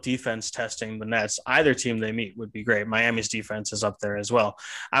real defense testing the Nets, either team they meet would be great. Miami's defense is up there as well.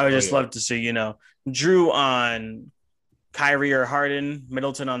 I would just love to see, Drew on Kyrie or Harden,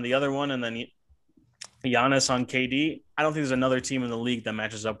 Middleton on the other one, and then Giannis on KD. I don't think there's another team in the league that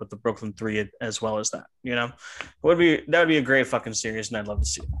matches up with the Brooklyn 3 as well as that. That would be a great fucking series, and I'd love to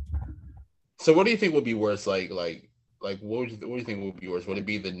see it. So what do you think would be worse? Like what do you think would be worse? Would it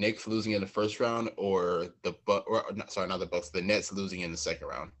be the Knicks losing in the first round, or not the Bucks, the Nets losing in the second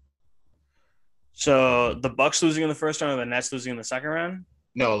round? So the Bucks losing in the first round, or the Nets losing in the second round?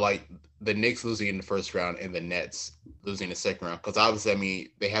 No, like the Knicks losing in the first round and the Nets losing in the second round. Because obviously, I mean,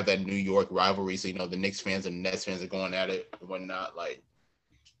 they have that New York rivalry. So the Knicks fans and the Nets fans are going at it and whatnot. Like,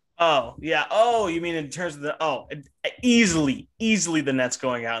 oh yeah. Oh, you mean in terms of easily the Nets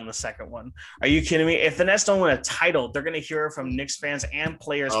going out in the second one? Are you kidding me? If the Nets don't win a title, they're going to hear from Knicks fans and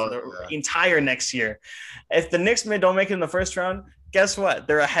players for the entire next year. If the Knicks don't make it in the first round, guess what?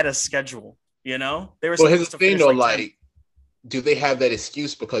 They're ahead of schedule. They were supposed to finish do they have that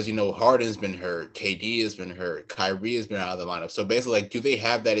excuse because Harden's been hurt, KD has been hurt, Kyrie has been out of the lineup? So basically, like, do they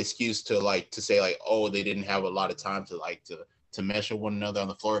have that excuse to say like, oh, they didn't have a lot of time to mesh with one another on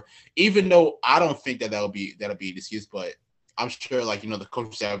the floor? Even though I don't think that'll be an excuse, but I'm sure like the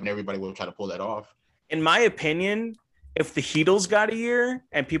coaching staff and everybody will try to pull that off. In my opinion, if the Heatles got a year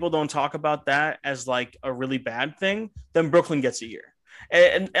and people don't talk about that as like a really bad thing, then Brooklyn gets a year.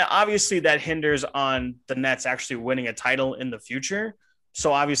 And obviously that hinders on the Nets actually winning a title in the future.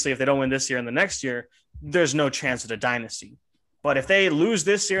 So obviously if they don't win this year and the next year, there's no chance at a dynasty. But if they lose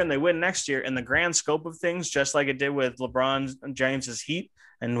this year and they win next year, in the grand scope of things, just like it did with LeBron James's Heat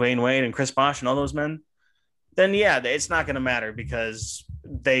and Wayne Wade and Chris Bosh and all those men, then yeah, it's not going to matter because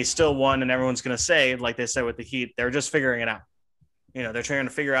they still won, and everyone's going to say, like they said with the Heat, they're just figuring it out. They're trying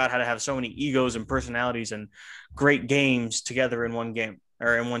to figure out how to have so many egos and personalities and great games together in one game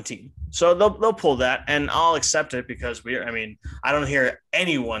or in one team. So they'll pull that, and I'll accept it because I don't hear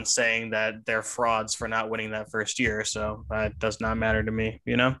anyone saying that they're frauds for not winning that first year. So that does not matter to me,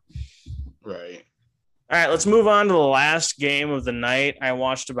 Right. All right, let's move on to the last game of the night. I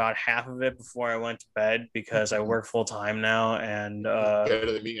watched about half of it before I went to bed because I work full time now, and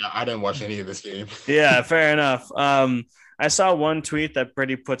better than me. I didn't watch any of this game. Yeah, fair enough. I saw one tweet that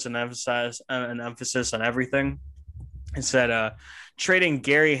pretty puts an emphasis on everything. It said, trading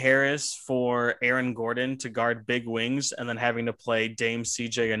Gary Harris for Aaron Gordon to guard big wings and then having to play Dame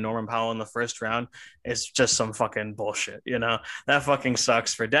CJ and Norman Powell in the first round is just some fucking bullshit. That fucking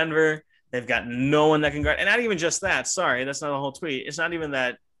sucks for Denver. They've got no one that can guard. And not even just that. Sorry, that's not the whole tweet. It's not even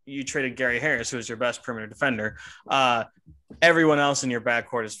that you traded Gary Harris, who is your best perimeter defender. Everyone else in your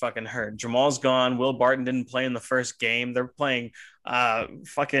backcourt is fucking hurt. Jamal's gone. Will Barton didn't play in the first game. They're playing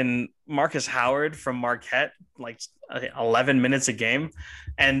fucking Marcus Howard from Marquette, like 11 minutes a game.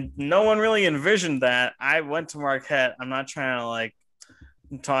 And no one really envisioned that. I went to Marquette. I'm not trying to like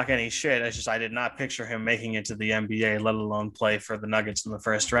talk any shit. It's just I did not picture him making it to the NBA, let alone play for the Nuggets in the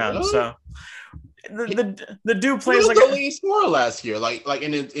first round. Really? So the dude plays like the leading scorer last year. Like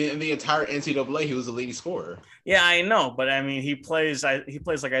in the entire NCAA, he was the leading scorer. Yeah, I know, but I mean, he plays like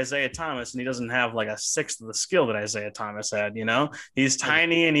Isaiah Thomas, and he doesn't have like a sixth of the skill that Isaiah Thomas had. He's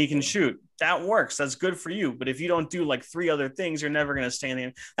tiny and he can shoot. That works. That's good for you. But if you don't do like three other things, you're never going to stay in the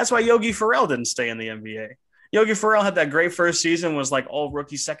NBA. That's why Yogi Ferrell didn't stay in the NBA. Yogi Ferrell had that great first season, was like all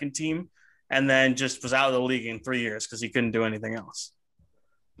rookie second team, and then just was out of the league in 3 years because he couldn't do anything else.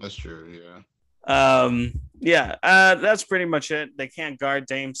 That's true, yeah. That's pretty much it. They can't guard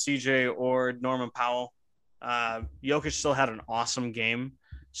Dame, CJ, or Norman Powell. Jokic still had an awesome game,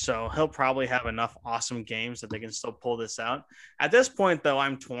 so he'll probably have enough awesome games that they can still pull this out. At this point, though,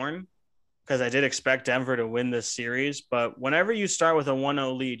 I'm torn because I did expect Denver to win this series, but whenever you start with a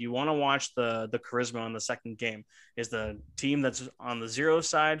 1-0 lead, you want to watch the charisma in the second game. Is the team that's on the 0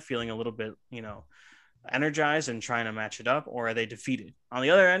 side feeling a little bit, energized and trying to match it up, or are they defeated? On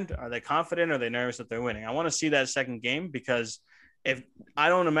the other end, are they confident or are they nervous that they're winning? I want to see that second game because if I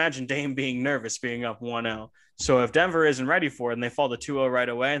don't imagine Dame being nervous being up 1-0. So if Denver isn't ready for it and they fall to 2-0 right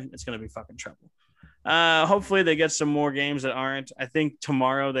away, it's going to be fucking trouble. Hopefully they get some more games that aren't. I think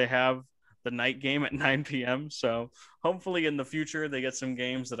tomorrow they have the night game at 9 p.m. So hopefully in the future they get some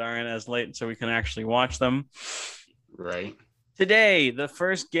games that aren't as late so we can actually watch them. Right. Today, the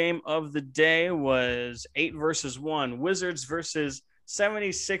first game of the day was 8-1, Wizards versus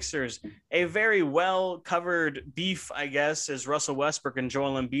 76ers. A very well-covered beef, I guess, is Russell Westbrook and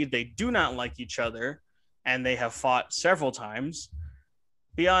Joel Embiid. They do not like each other, and they have fought several times.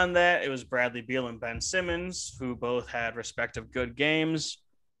 Beyond that, it was Bradley Beal and Ben Simmons, who both had respective good games.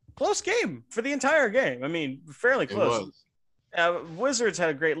 Close game for the entire game. I mean, fairly close. Wizards had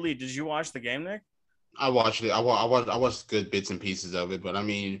a great lead. Did you watch the game, Nick? I watched it. I watched good bits and pieces of it, but I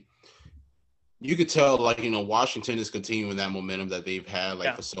mean, you could tell, like, Washington is continuing that momentum that they've had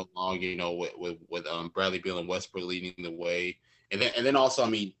for so long. With Bradley Beal and Westbrook leading the way, and then also, I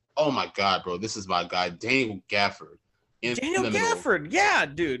mean, oh my God, bro, this is my guy, Daniel Gafford. Daniel Gafford, yeah,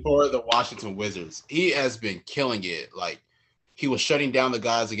 dude, for the Washington Wizards, he has been killing it. Like, he was shutting down the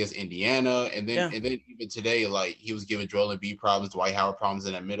guys against Indiana, and then even today, like, he was giving Joel Embiid problems, Dwight Howard problems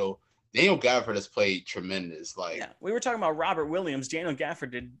in that middle. Daniel Gafford has played tremendous. We were talking about Robert Williams. Daniel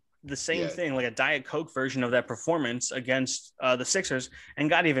Gafford did the same thing, like a Diet Coke version of that performance against the Sixers, and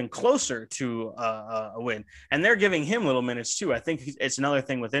got even closer to a win. And they're giving him little minutes too. I think it's another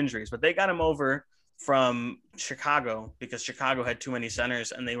thing with injuries, but they got him over from Chicago because Chicago had too many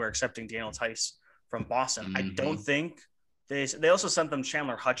centers, and they were accepting Daniel Tice from Boston. Mm-hmm. I don't think they also sent them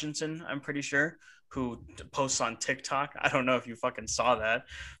Chandler Hutchinson, I'm pretty sure, who posts on TikTok. I don't know if you fucking saw that,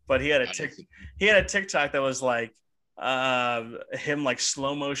 but he had a TikTok that was like, him like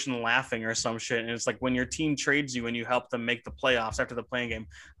slow motion laughing or some shit, and it's like when your team trades you and you help them make the playoffs after the playing game.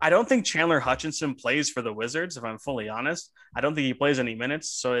 I don't think Chandler Hutchinson plays for the Wizards, if I'm fully honest. I don't think he plays any minutes,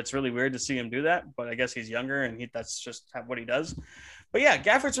 so it's really weird to see him do that, but I guess he's younger and that's just what he does. But yeah,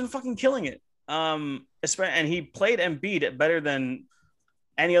 Gafford's been fucking killing it. And he played Embiid better than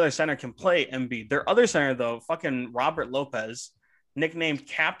any other center can play Embiid. Their other center, though, fucking Robert Lopez, nicknamed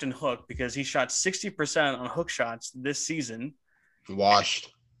Captain Hook because he shot 60% on hook shots this season.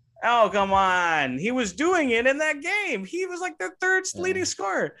 Washed. Oh, come on. He was doing it in that game. He was like their third leading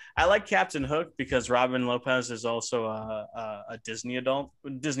scorer. I like Captain Hook because Robin Lopez is also a Disney adult.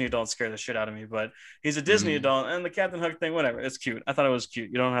 Disney adults scare the shit out of me, but he's a Disney adult, and the Captain Hook thing, whatever. It's cute. I thought it was cute.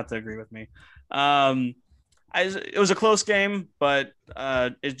 You don't have to agree with me. It was a close game, but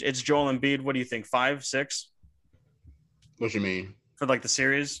it's Joel Embiid. What do you think? 5, 6? What you mean? For like the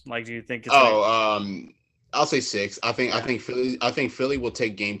series? Like, do you think it's I'll say 6. I think Philly will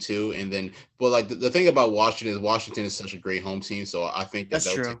take game 2, and then like the thing about Washington is such a great home team, so I think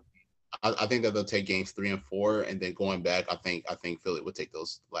that's true. I think that they'll take games 3 and 4, and then going back, I think Philly will take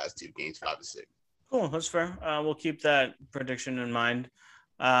those last 2 games 5 and 6. Cool, that's fair. We'll keep that prediction in mind.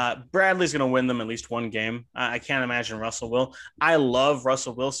 Bradley's going to win them at least one game. I can't imagine Russell will. I love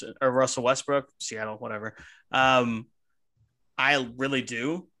Russell Westbrook, Seattle, whatever. I really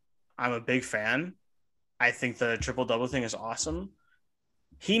do. I'm a big fan. I think the triple-double thing is awesome.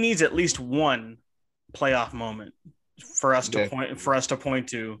 He needs at least one playoff moment for us to point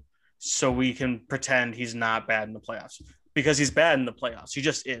to so we can pretend he's not bad in the playoffs, because he's bad in the playoffs. He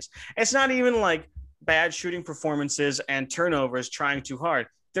just is. It's not even like bad shooting performances and turnovers trying too hard.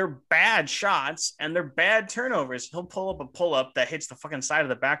 They're bad shots and they're bad turnovers. He'll pull up a pull-up that hits the fucking side of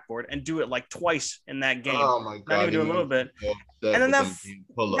the backboard and do it like twice in that game. Oh my God. Not even do a little bit. And then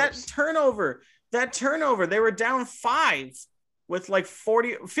that turnover, they were down 5 with like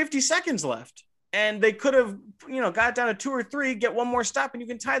 50 seconds left. And they could have, got down to 2 or 3, get one more stop, and you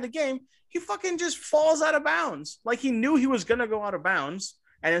can tie the game. He fucking just falls out of bounds. Like, he knew he was going to go out of bounds.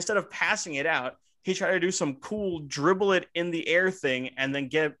 And instead of passing it out, he tried to do some cool dribble it in the air thing and then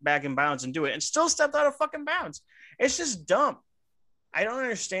get back in bounds and do it, and still stepped out of fucking bounds. It's just dumb. I don't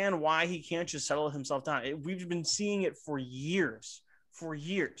understand why he can't just settle himself down. We've been seeing it for years.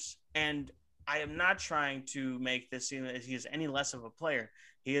 And I am not trying to make this seem that he is any less of a player.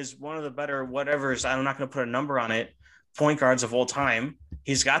 He is one of the better whatevers. I'm not going to put a number on it. Point guards of all time.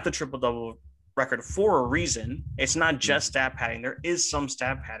 He's got the triple-double record for a reason. It's not just stat padding. There is some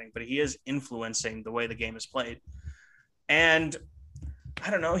stat padding, but he is influencing the way the game is played. And I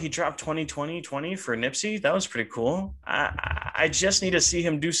don't know, he dropped 20-20-20 for Nipsey. That was pretty cool. I just need to see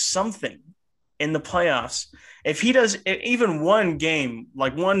him do something in the playoffs. If he does even one game,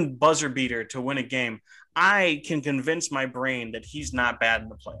 like one buzzer beater to win a game, I can convince my brain that he's not bad in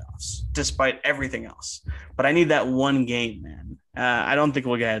the playoffs, despite everything else. But I need that one game, man. I don't think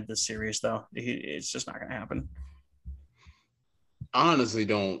we'll get this series, though. It's just not going to happen. I honestly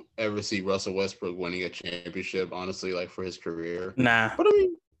don't ever see Russell Westbrook winning a championship, honestly, like for his career. Nah. But I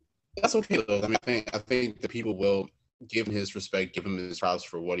mean, that's okay, though. I mean, I think the people will give him his respect, give him his props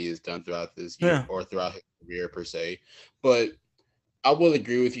for what he has done throughout this year or throughout his career, per se. But I will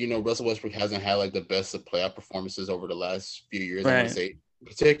agree with you. Russell Westbrook hasn't had like the best of playoff performances over the last few years. Right. I would say,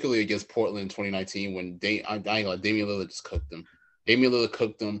 particularly against Portland in 2019, when Damian Lillard just cooked them. Damian Lillard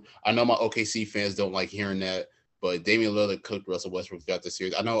cooked them. I know my OKC fans don't like hearing that, but Damian Lillard cooked Russell Westbrook throughout the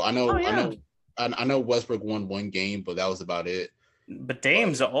series. I know Westbrook won one game, but that was about it. But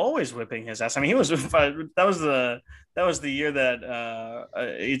Dame's always whipping his ass. I mean, he was that was the year that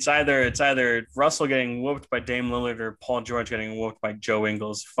it's either Russell getting whooped by Dame Lillard or Paul George getting whooped by Joe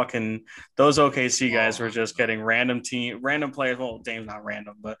Ingles. Fucking those OKC guys were just getting random players. Well, Dame's not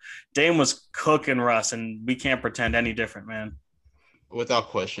random, but Dame was cooking Russ, and we can't pretend any different, man. Without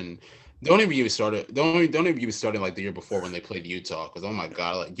question. Don't even get me started like the year before when they played Utah, because oh my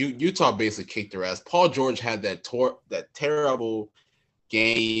God, like Utah basically kicked their ass. Paul George had that terrible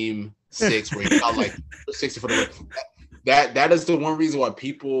game 6 where he got like 60 for the that is the one reason why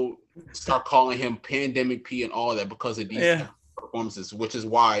people start calling him Pandemic P and all that, because of these performances, which is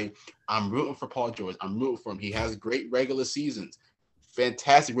why I'm rooting for Paul George. I'm rooting for him. He has great regular seasons,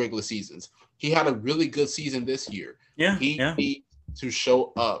 fantastic regular seasons. He had a really good season this year. He needs to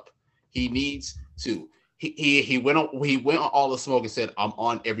show up. He needs to. He went on All the Smoke and said, "I'm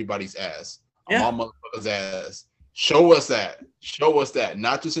on everybody's ass. I'm on motherfuckers' ass. Show us that.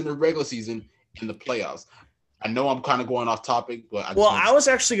 Not just in the regular season, in the playoffs." I know I'm kind of going off topic, but I was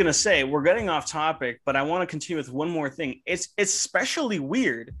actually going to say we're getting off topic, but I want to continue with one more thing. It's especially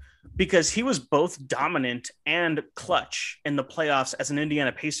weird because he was both dominant and clutch in the playoffs as an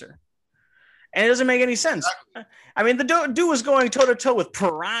Indiana Pacer. And it doesn't make any sense. I mean, the dude was going toe-to-toe with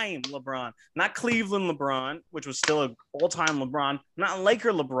prime LeBron, not Cleveland LeBron, which was still an all-time LeBron, not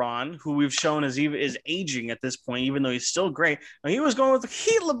Laker LeBron, who we've shown is aging at this point, even though he's still great. He was going with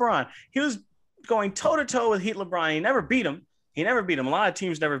Heat LeBron. He was going toe-to-toe with Heat LeBron. He never beat him. A lot of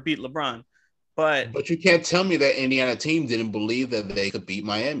teams never beat LeBron. But you can't tell me that Indiana team didn't believe that they could beat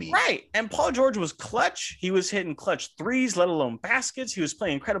Miami. Right. And Paul George was clutch. He was hitting clutch threes, let alone baskets. He was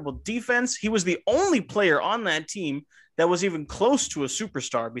playing incredible defense. He was the only player on that team that was even close to a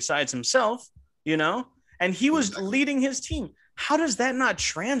superstar besides himself, and he was leading his team. How does that not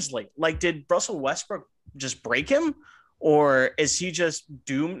translate? Like, did Russell Westbrook just break him, or is he just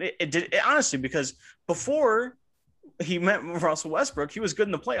doomed? Honestly, because before he met Russell Westbrook, he was good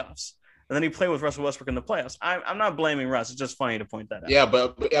in the playoffs. And then he played with Russell Westbrook in the playoffs. I'm not blaming Russ. It's just funny to point that out. Yeah,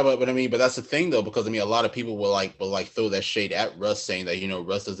 but I mean, but that's the thing though, because I mean, a lot of people will throw that shade at Russ, saying that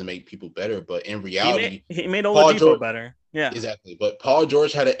Russ doesn't make people better, but in reality, he made Oladipo better. Yeah, exactly. But Paul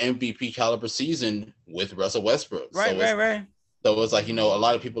George had an MVP caliber season with Russell Westbrook. Right. So it's like a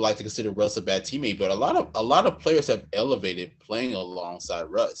lot of people like to consider Russ a bad teammate, but a lot of players have elevated playing alongside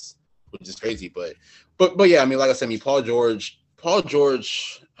Russ, which is crazy. But yeah, I mean, like I said, Paul George.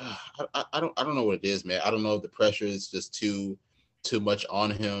 I don't know what it is, man. I don't know if the pressure is just too much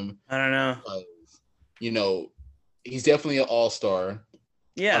on him. I don't know. He's definitely an all-star.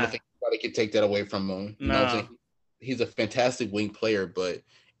 Yeah. I don't think anybody can take that away from him. No. He's a fantastic wing player, but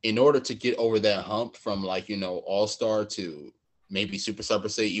in order to get over that hump from all-star to maybe superstar per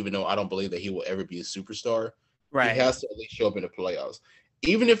se, even though I don't believe that he will ever be a superstar, right, he has to at least show up in the playoffs.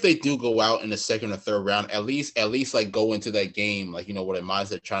 Even if they do go out in the second or third round, at least like go into that game with a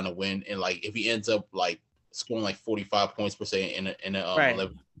mindset trying to win, and if he ends up scoring 45 points per se in an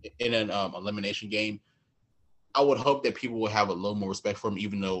elimination game, I would hope that people will have a little more respect for him,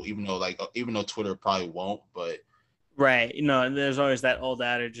 even though Twitter probably won't. But right, there's always that old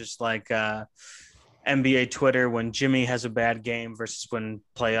adage, just NBA Twitter, when Jimmy has a bad game versus when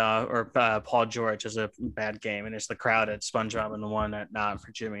Paul George has a bad game, and it's the crowd at SpongeBob and the one at not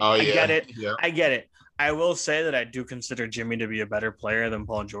for Jimmy. Oh, I yeah. get it. Yeah. I get it. I will say that I do consider Jimmy to be a better player than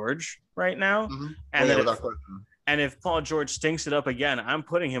Paul George right now. Mm-hmm. And if Paul George stinks it up again, I'm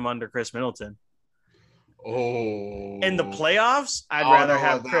putting him under Chris Middleton. Oh. In the playoffs, I'd rather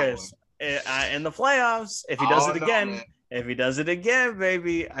have Chris. In the playoffs, if he does it again. Man. If he does it again,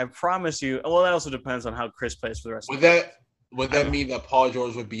 baby, I promise you. Well, that also depends on how Chris plays for the rest of the game. Would that mean that Paul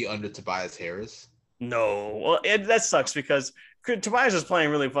George would be under Tobias Harris? No. Well, that sucks because Tobias is playing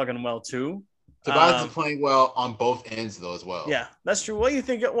really fucking well, too. Tobias is playing well on both ends, though, as well. Yeah, that's true. What do you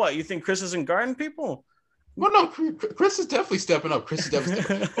think? What? You think Chris isn't guarding people? Well, no, Chris is definitely stepping up.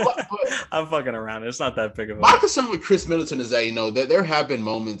 I'm fucking around. It's not that big of a... My concern with Chris Middleton is that, that there have been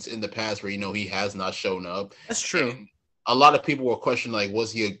moments in the past where, he has not shown up. That's true. And a lot of people were questioning,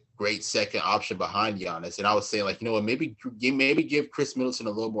 was he a great second option behind Giannis? And I was saying, maybe give Chris Middleton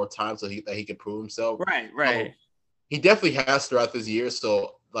a little more time so that he can prove himself. Right. He definitely has throughout this year.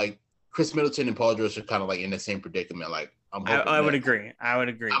 So, Chris Middleton and Paul George are kind of in the same predicament. I would agree.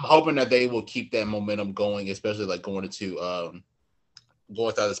 I'm hoping that they will keep that momentum going, especially going into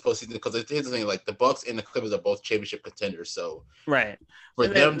going through this postseason, because here's the thing: the Bucks and the Clippers are both championship contenders. So right, for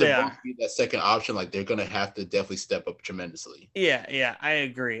them to both be that second option, they're gonna have to definitely step up tremendously. Yeah, I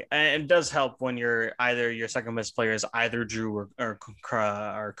agree. And it does help when you're either your second best player is either Drew or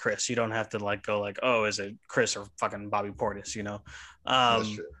Chris. You don't have to go oh, is it Chris or fucking Bobby Portis? That's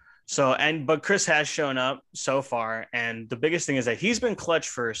true. But Chris has shown up so far, and the biggest thing is that he's been clutch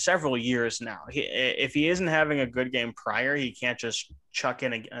for several years now. If he isn't having a good game prior, he can't just chuck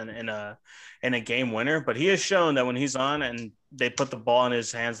in a game winner. But he has shown that when he's on and they put the ball in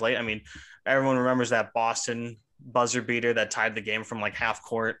his hands late. I mean, everyone remembers that Boston buzzer beater that tied the game from half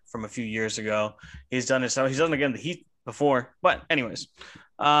court from a few years ago. He's done it. So he's done it again the Heat before. But anyways.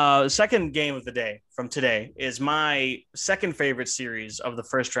 Second game of the day from today is my second favorite series of the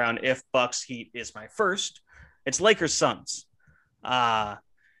first round. If Bucks Heat is my first, it's Lakers Suns. A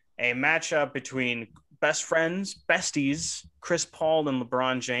matchup between best friends, besties, Chris Paul and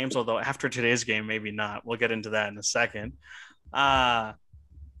LeBron James. Although after today's game, maybe not. We'll get into that in a second.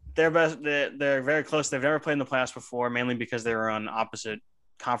 They're very close. They've never played in the playoffs before, mainly because they were on opposite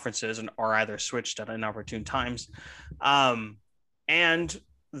conferences or either switched at inopportune times. And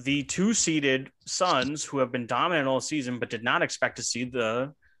the two-seeded Suns, who have been dominant all season, but did not expect to see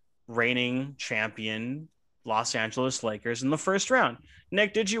the reigning champion Los Angeles Lakers in the first round.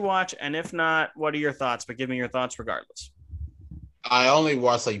 Nick, did you watch? And if not, what are your thoughts? But give me your thoughts regardless. I only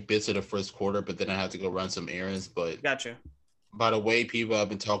watched like bits of the first quarter, but then I had to go run some errands. But Gotcha. by the way people have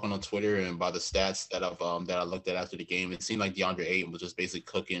been talking on Twitter and by the stats that I looked at after the game, it seemed like DeAndre Ayton was just basically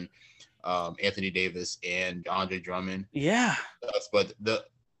cooking Anthony Davis and Andre Drummond. Yeah. But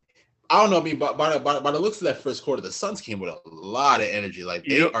I don't know. I mean, by the looks of that first quarter, the Suns came with a lot of energy. Like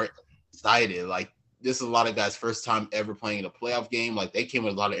they are excited. Like this is a lot of guys' first time ever playing in a playoff game. Like they came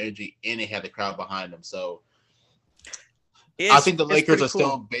with a lot of energy and they had the crowd behind them. So I think the Lakers are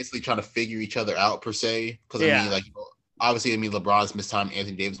still basically trying to figure each other out per se. Because I mean, like obviously, I mean LeBron's missed time,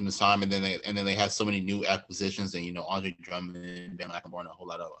 Anthony Davis missed time, and then they have so many new acquisitions, and Andre Drummond, Ben McLemore, and a whole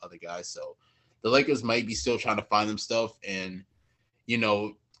lot of other guys. So the Lakers might be still trying to find them stuff, and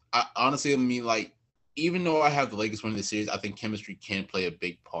I honestly, I mean, like, even though I have the Lakers winning the series, I think chemistry can play a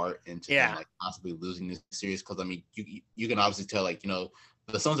big part into them, like possibly losing this series. Because I mean, you can obviously tell, like,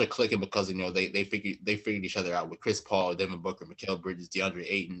 the Suns are clicking because they figured each other out with Chris Paul, Devin Booker, Mikal Bridges, DeAndre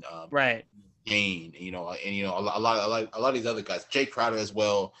Ayton, right, Kane, a lot of these other guys, Jay Crowder as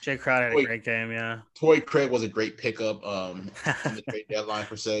well. Jay Crowder had a great game, yeah. Torrey Craig was a great pickup in the trade deadline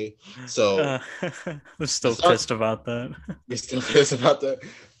per se. So I'm still pissed about that. You're still pissed about that.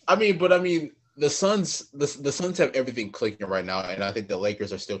 I mean, the Suns have everything clicking right now, and I think the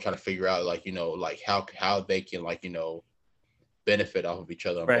Lakers are still trying to figure out, like, how they can, like, benefit off of each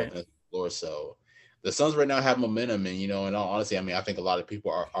other on both ends of the floor. So the Suns right now have momentum, and in all honesty, I mean, I think a lot of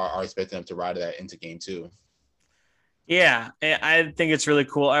people are expecting them to ride that into game 2. Yeah, I think it's really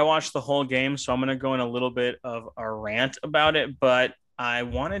cool. I watched the whole game, so I'm going to go in a little bit of a rant about it, but I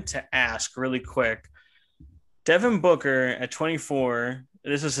wanted to ask really quick. Devin Booker at 24,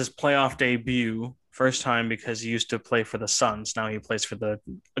 this is his playoff debut, first time because he used to play for the Suns. Now he plays for the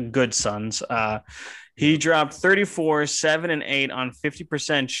good Suns. He dropped 34, 7, and 8 on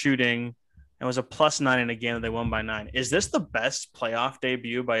 50% shooting and was a +9 in a game that they won by 9. Is this the best playoff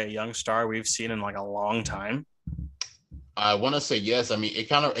debut by a young star we've seen in like a long time? I want to say yes. I mean, it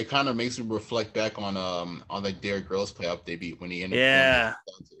kind of makes me reflect back on like Derrick Rose playoff debut when he ended up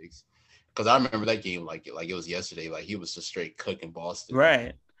Celtics. Because I remember that game like it was yesterday. Like he was just straight cooking Boston.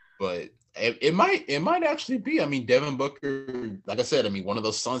 Right. But it might actually be. I mean, Devin Booker, like I said, I mean, one of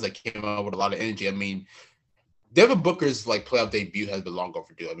those Suns that came out with a lot of energy. I mean, Devin Booker's like playoff debut has been long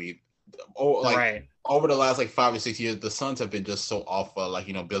overdue. I mean, over the last like 5 or 6 years, the Suns have been just so off, like,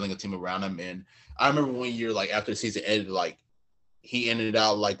 building a team around him. And I remember one year, like after the season ended, like he ended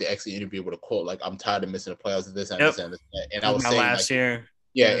out like the exit interview with a quote, like, "I'm tired of missing the playoffs of this and this and this." And I was saying last year.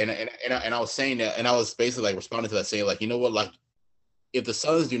 Yeah, and I was saying that, and I was basically like responding to that, saying like, you know what, like if the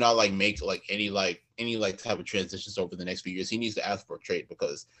Suns do not like make like any type of transitions over the next few years, he needs to ask for a trade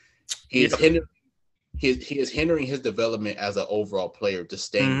because he is hindering his development as an overall player, just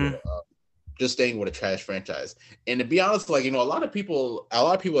staying with a trash franchise. And to be honest, like, a lot of people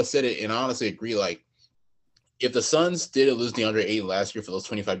have said it, and I honestly agree. Like, if the Suns didn't lose DeAndre Ayton last year for those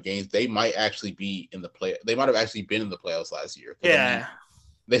 25 games, they might actually be in the play. They might have actually been in the playoffs last year. Yeah. I mean,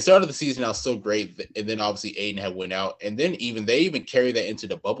 they started the season out so great, and then obviously Ayton had went out, and then they even carried that into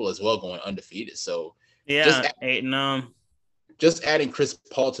the bubble as well, going undefeated. So just adding Chris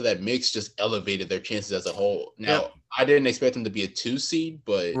Paul to that mix just elevated their chances as a whole. Now, I didn't expect them to be a 2 seed,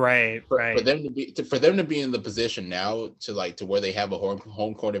 but for them to be in the position now to where they have a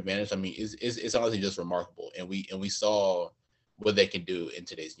home court advantage, I mean, it's honestly just remarkable. And we saw what they can do in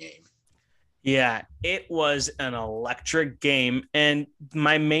today's game. Yeah, it was an electric game. And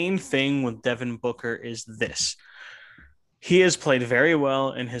my main thing with Devin Booker is this. He has played very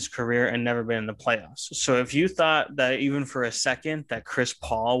well in his career and never been in the playoffs. So if you thought that even for a second that Chris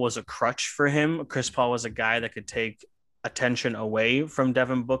Paul was a crutch for him, Chris Paul was a guy that could take attention away from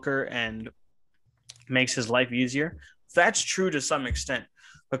Devin Booker and makes his life easier, that's true to some extent.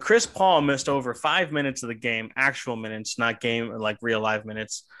 But Chris Paul missed over 5 minutes of the game, actual minutes, not game or like real live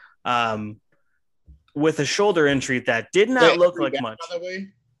minutes, with a shoulder injury that did not look like much.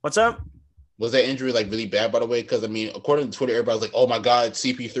 What's up? Was that injury like really bad, by the way? Because I mean, according to Twitter, everybody was like, "Oh my God,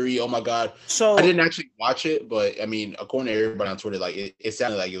 CP3! Oh my God!" So I didn't actually watch it, but I mean, according to everybody on Twitter, like it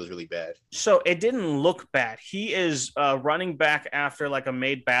sounded like it was really bad. So it didn't look bad. He is running back after like a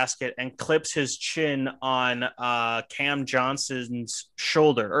made basket and clips his chin on Cam Johnson's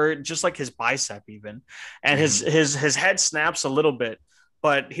shoulder, or just like his bicep even, and his head snaps a little bit,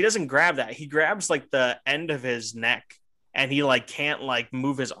 but he doesn't grab that. He grabs like the end of his neck. And he like can't like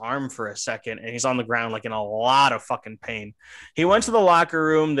move his arm for a second, and he's on the ground like in a lot of fucking pain. He went to the locker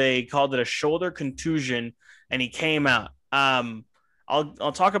room. They called it a shoulder contusion, and he came out.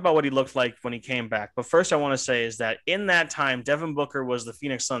 I'll talk about what he looked like when he came back. But first, I want to say is that in that time, Devin Booker was the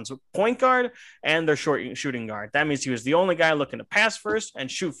Phoenix Suns point guard and their shooting guard. That means he was the only guy looking to pass first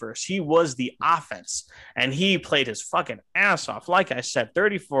and shoot first. He was the offense, and he played his fucking ass off. Like I said,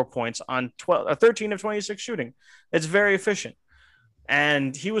 34 points on 13 of 26 shooting. It's very efficient.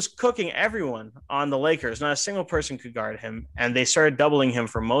 And he was cooking everyone on the Lakers. Not a single person could guard him. And they started doubling him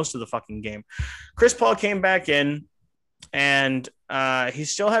for most of the fucking game. Chris Paul came back in, and he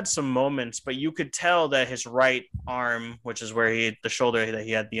still had some moments, but you could tell that his right arm, which is where the shoulder that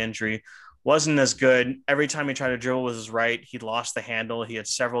he had the injury, wasn't as good. Every time he tried to dribble with his right, he lost the handle. He had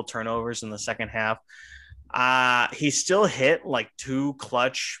several turnovers in the second half. He still hit like 2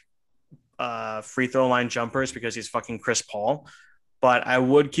 clutch free throw line jumpers because he's fucking Chris Paul. But I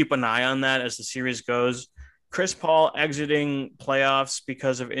would keep an eye on that as the series goes. Chris Paul exiting playoffs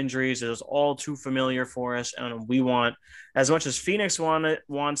because of injuries is all too familiar for us. And we want, as much as Phoenix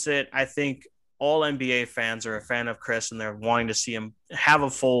wants it, I think all NBA fans are a fan of Chris and they're wanting to see him have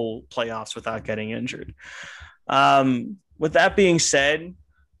a full playoffs without getting injured. With that being said,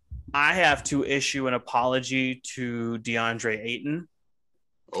 I have to issue an apology to DeAndre Ayton.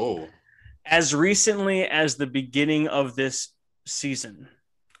 Oh. As recently as the beginning of this season,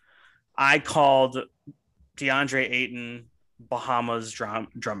 I called DeAndre Ayton Bahamas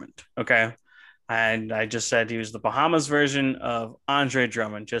Drummond. Okay. And I just said he was the Bahamas version of Andre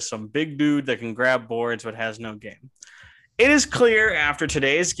Drummond, just some big dude that can grab boards but has no game. It is clear after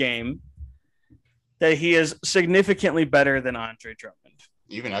today's game that he is significantly better than Andre Drummond.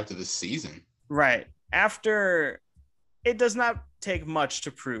 Even after the season. Right. After, it does not take much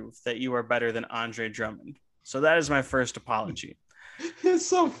to prove that you are better than Andre Drummond. So that is my first apology. It's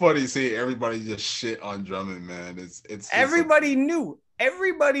so funny seeing everybody just shit on Drummond, man. It's everybody knew.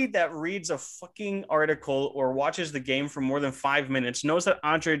 Everybody that reads a fucking article or watches the game for more than 5 minutes knows that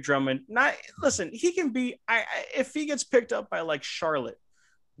Andre Drummond, he can be, if he gets picked up by like Charlotte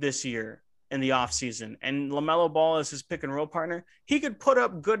this year in the offseason and LaMelo Ball is his pick and roll partner, he could put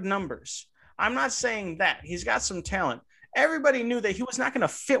up good numbers. I'm not saying that. He's got some talent. Everybody knew that he was not going to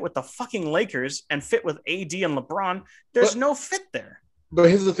fit with the fucking Lakers and fit with AD and LeBron. There's no fit there. But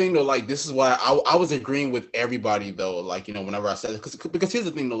here's the thing, though. Like, this is why I was agreeing with everybody, though. Like, you know, whenever I said it, because here's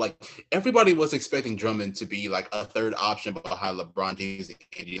the thing, though. Like, everybody was expecting Drummond to be like a third option behind LeBron James and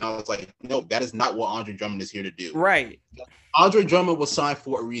AD. And I was like, no, that is not what Andre Drummond is here to do. Right. Andre Drummond was signed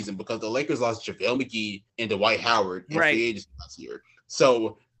for a reason because the Lakers lost JaVale McGee and Dwight Howard in free agency last year.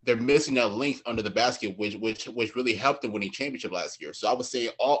 So they're missing that length under the basket, which really helped them winning championship last year. So I would say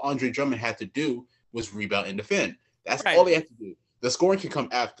all Andre Drummond had to do was rebound and defend. That's all they had to do. The scoring can come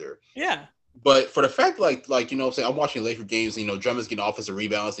after. Yeah. But for the fact, like you know, I'm watching Laker games. You know, Drummond's getting offensive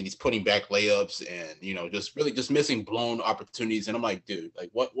rebounds and he's putting back layups and you know, just missing blown opportunities. And I'm like, dude, like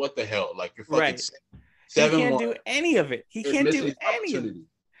what the hell? Like you're fucking 7-1. He can't do any of it. He can't do any of it.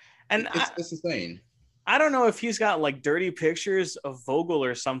 And it's insane. I don't know if he's got like dirty pictures of Vogel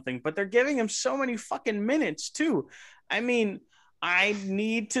or something, but they're giving him so many fucking minutes too. I mean, I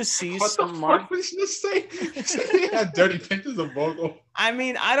need to see some more. He had dirty pictures of Vogel. I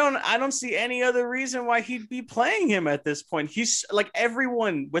mean, I don't see any other reason why he'd be playing him at this point. He's like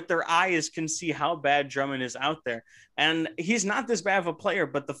everyone with their eyes can see how bad Drummond is out there, and he's not this bad of a player.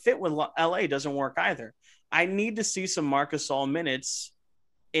 But the fit with LA doesn't work either. I need to see some Marc Gasol minutes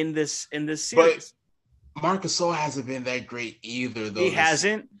in this series. But Marc Gasol hasn't been that great either, though.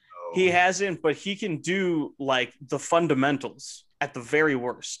 He hasn't, but he can do like the fundamentals at the very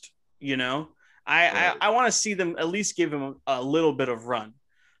worst, you know? I want to see them at least give him a little bit of run.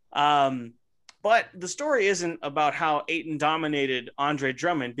 But the story isn't about how Ayton dominated Andre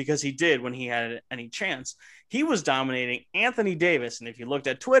Drummond, because he did when he had any chance. He was dominating Anthony Davis. And if you looked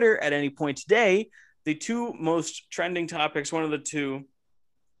at Twitter at any point today, the two most trending topics, one of the two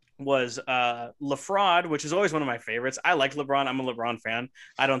was LaFraud, which is always one of my favorites. I like LeBron. I'm a LeBron fan.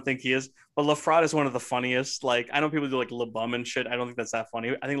 I don't think he is, but LaFraud is one of the funniest. Like, I know people do like LeBum and shit. I don't think that's that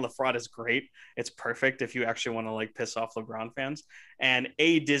funny. I think LaFraud is great. It's perfect if you actually want to like piss off LeBron fans. And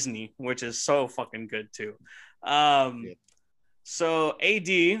A Disney, which is so fucking good too. So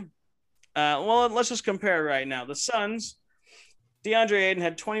AD, well, let's just compare right now. The Suns, DeAndre Ayton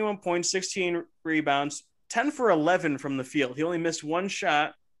had 21 points, 16 rebounds, 10 for 11 from the field. He only missed one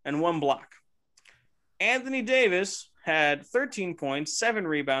shot and one block. Anthony Davis had 13 points, 7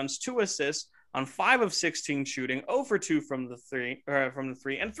 rebounds, 2 assists on 5 of 16 shooting, 0 for 2 from the three,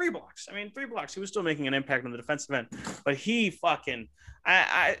 and 3 blocks. I mean, 3 blocks. He was still making an impact on the defensive end, but he fucking,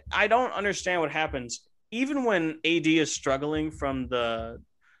 I don't understand what happens. Even when AD is struggling from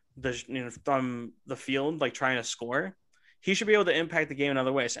from the field, like trying to score, he should be able to impact the game in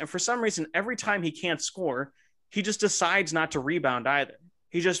other ways. And for some reason, every time he can't score, he just decides not to rebound either.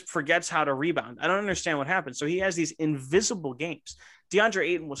 He just forgets how to rebound. I don't understand what happened. So he has these invisible games. DeAndre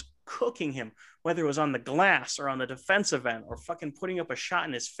Ayton was cooking him, whether it was on the glass or on the defensive end or fucking putting up a shot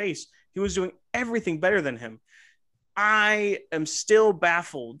in his face. He was doing everything better than him. I am still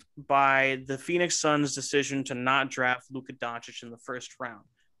baffled by the Phoenix Suns' decision to not draft Luka Doncic in the first round.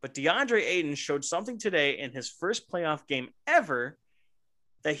 But DeAndre Ayton showed something today in his first playoff game ever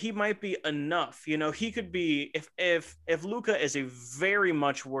that he might be enough. You know, he could be, if Luka is a very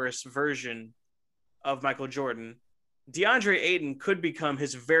much worse version of Michael Jordan, DeAndre Ayton could become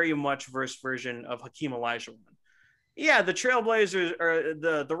his very much worse version of Hakeem Olajuwon. Yeah, the Trailblazers or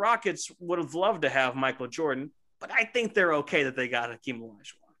the Rockets would have loved to have Michael Jordan, but I think they're okay that they got Hakeem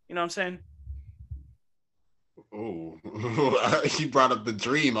Olajuwon. You know what I'm saying? Oh, he brought up the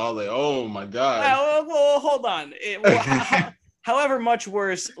dream. I was like, oh my God. Well, hold on. However much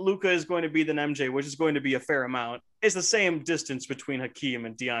worse Luka is going to be than MJ, which is going to be a fair amount, is the same distance between Hakeem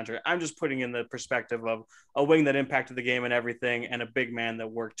and DeAndre. I'm just putting in the perspective of a wing that impacted the game and everything, and a big man that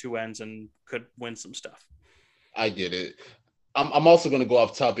worked two ends and could win some stuff. I get it. I'm also going to go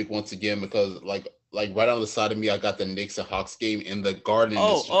off topic once again because like right on the side of me, I got the Knicks and Hawks game in the Garden.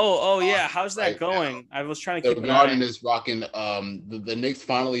 Yeah. How's that going? Now. I was trying to keep the Garden is rocking. The Knicks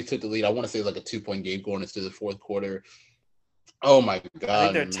finally took the lead. I want to say it was like a 2-point game going into the fourth quarter. Oh my God! I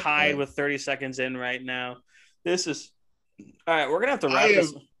think they're tied with 30 seconds in right now. This is all right. We're gonna have to wrap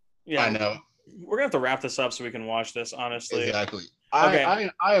this. Yeah, I know. We're gonna have to wrap this up so we can watch this. Honestly, exactly. Okay.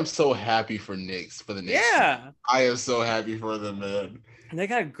 I am so happy for the Knicks. Yeah, I am so happy for them, man. And they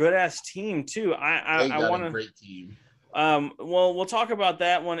got a good ass team too. I want a great team. Well, we'll talk about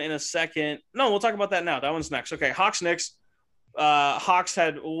that one in a second. No, we'll talk about that now. That one's next. Okay, Hawks Knicks. Hawks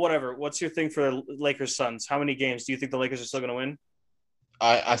had whatever. What's your thing for the Lakers Suns? How many games do you think the Lakers are still going to win?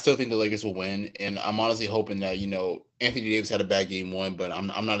 I still think the Lakers will win, and I'm honestly hoping that Anthony Davis had a bad game one, but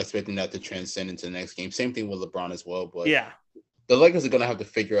I'm not expecting that to transcend into the next game. Same thing with LeBron as well. But yeah, the Lakers are going to have to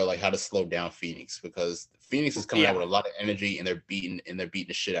figure out like how to slow down Phoenix because Phoenix is coming out with a lot of energy and they're beating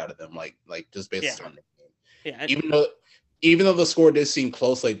the shit out of them like just basically on the game. Yeah, even though the score did seem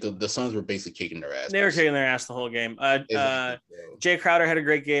close, like the Suns were basically kicking their ass. They were kicking their ass the whole game. Jay Crowder had a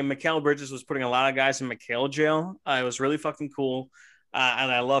great game. Mikal Bridges was putting a lot of guys in McHale jail. It was really fucking cool.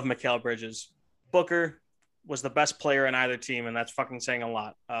 And I love Mikal Bridges. Booker was the best player in either team, and that's fucking saying a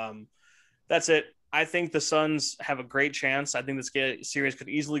lot. That's it. I think the Suns have a great chance. I think this series could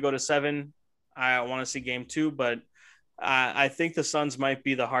easily go to 7. I want to see game 2, but I think the Suns might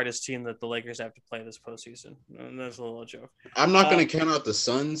be the hardest team that the Lakers have to play this postseason. And that's a little joke. I'm not going to count out the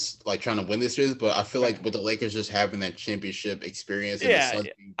Suns like trying to win this series, but I feel like with the Lakers just having that championship experience,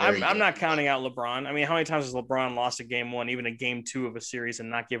 I'm not counting out LeBron. I mean, how many times has LeBron lost a game 1, even a game 2 of a series, and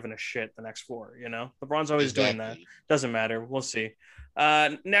not giving a shit the next 4? You know, LeBron's always doing that. Doesn't matter. We'll see.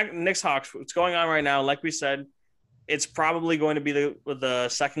 Knicks Hawks. What's going on right now? Like we said, it's probably going to be the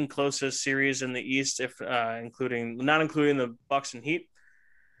second closest series in the East, if not including the Bucks and Heat.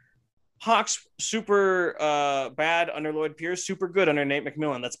 Hawks super bad under Lloyd Pierce, super good under Nate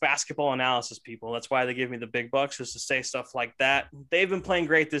McMillan. That's basketball analysis, people. That's why they give me the big bucks, is to say stuff like that. They've been playing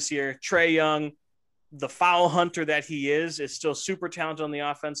great this year. Trae Young, the foul hunter that he is still super talented on the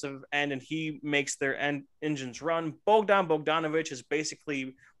offensive end, and he makes their engines run. Bogdan Bogdanovic is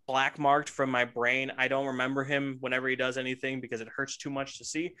basically black marked from my brain. I don't remember him whenever he does anything because it hurts too much to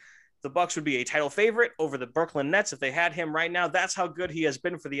see. The Bucks would be a title favorite over the Brooklyn Nets if they had him right now. That's how good he has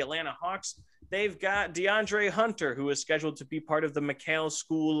been for the Atlanta Hawks. They've got DeAndre Hunter, who is scheduled to be part of the McHale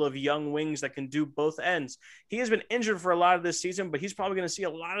school of young wings that can do both ends. He has been injured for a lot of this season, but he's probably going to see a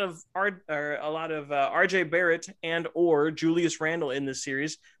lot of RJ Barrett and or Julius Randle in this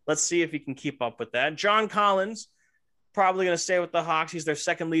series. Let's see if he can keep up with that. John Collins, probably going to stay with the Hawks. He's their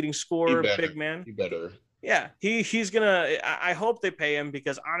second leading scorer, big man. He better. Yeah, he's going to – I hope they pay him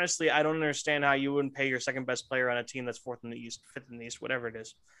because, honestly, I don't understand how you wouldn't pay your second-best player on a team that's fourth in the East, fifth in the East, whatever it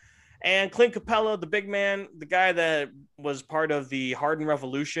is. And Clint Capella, the big man, the guy that was part of the Harden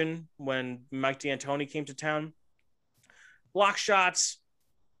Revolution when Mike D'Antoni came to town, blocks shots,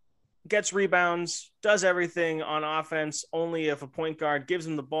 gets rebounds, does everything on offense only if a point guard gives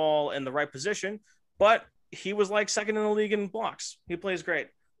him the ball in the right position. But he was like second in the league in blocks. He plays great.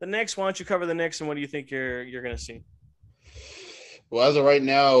 The Knicks, why don't you cover the Knicks, and what do you think you're going to see? Well, as of right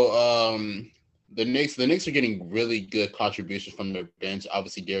now, the Knicks are getting really good contributions from their bench.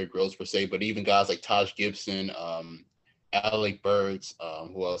 Obviously, Derrick Rose per se, but even guys like Taj Gibson, Alec Burks,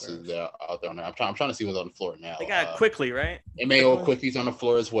 who else is there out there? I'm trying to see who's on the floor now. They got Quickly, right? Emmanuel Quickly's on the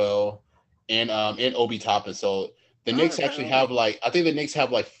floor as well, and Obi Toppin. So The Knicks actually have I think the Knicks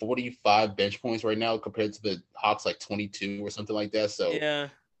have 45 bench points right now compared to the Hawks 22 or something like that. So yeah,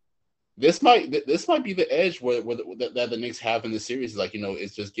 this might be the edge that the Knicks have in the series.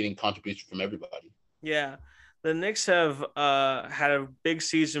 It's just getting contribution from everybody. yeah. The Knicks have had a big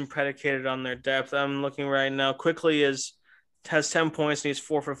season predicated on their depth. I'm looking right now. Quickly has 10 points and he's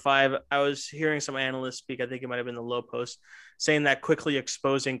 4 for 5. I was hearing some analysts speak. I think it might have been the Low Post saying that quickly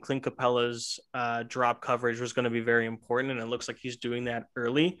exposing Clint Capella's drop coverage was going to be very important, and it looks like he's doing that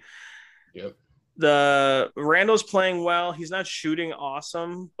early. Yep. The Randall's playing well. He's not shooting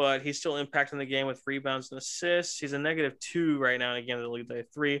awesome, but he's still impacting the game with rebounds and assists. He's a -2 right now, and again, the league they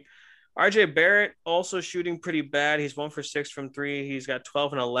 3. RJ Barrett also shooting pretty bad. He's 1 for 6 from 3. He's got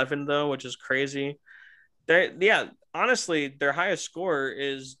 12 and 11 though, which is crazy. Honestly, their highest scorer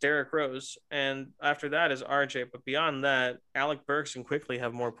is Derrick Rose, and after that is RJ. But beyond that, Alec Burks and Quickly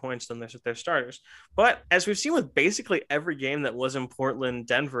have more points than their starters. But as we've seen with basically every game that was in Portland,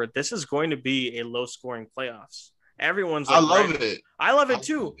 Denver, this is going to be a low-scoring playoffs. Everyone's I love it. I love it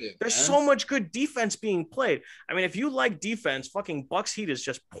too. There's so much good defense being played. I mean, if you like defense, fucking Bucks Heat is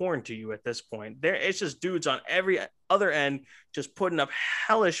just porn to you at this point. It's just dudes on every other end just putting up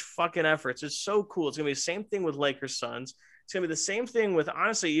hellish fucking efforts. It's so cool. It's gonna be the same thing with Lakers Suns. It's gonna be the same thing with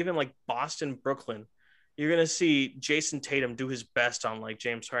honestly even Boston Brooklyn. You're gonna see Jason Tatum do his best on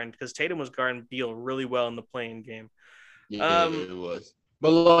James Harden because Tatum was guarding Beal really well in the playing game. Yeah, it was.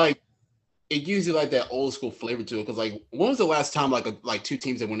 But it gives you that old school flavor to it because when was the last time two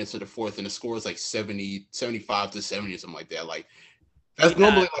teams that went into the fourth and the score was 75 to 70 or something like that? That's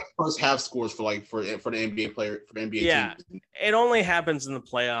normally first half scores for the NBA player for NBA teams. It only happens in the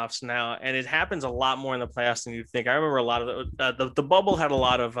playoffs now, and it happens a lot more in the playoffs than you think. I remember a lot of the bubble had a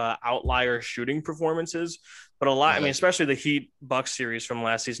lot of outlier shooting performances, but a lot. I mean, especially the Heat Bucks series from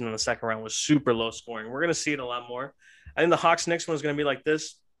last season in the second round was super low scoring. We're gonna see it a lot more. I think the Hawks Knicks one is gonna be like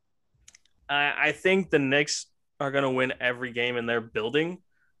this. I think the Knicks are going to win every game in their building.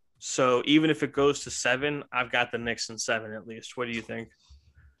 So even if it goes to 7, I've got the Knicks in 7 at least. What do you think?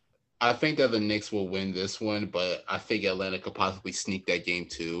 I think that the Knicks will win this one, but I think Atlanta could possibly sneak that game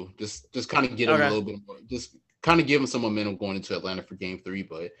too. Just kind of get them a little bit more. Just kind of give them some momentum going into Atlanta for game 3.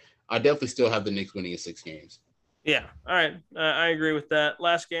 But I definitely still have the Knicks winning in 6 games. Yeah. All right. I agree with that.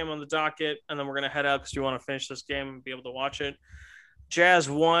 Last game on the docket, and then we're going to head out because we want to finish this game and be able to watch it. Jazz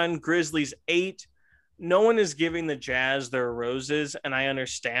 1, Grizzlies 8. No one is giving the Jazz their roses, and I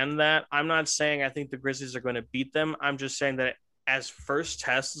understand that. I'm not saying I think the Grizzlies are going to beat them. I'm just saying that as first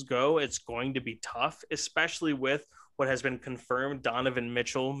tests go, it's going to be tough, especially with what has been confirmed, Donovan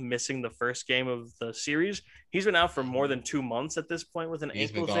Mitchell missing the first game of the series. He's been out for more than 2 months at this point with an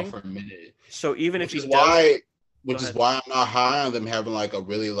ankle thing. He's been gone for a minute. So even if he Which is why I'm not high on them having a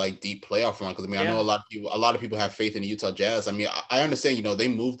really deep playoff run. Because I know a lot of people have faith in the Utah Jazz. I mean, I understand, they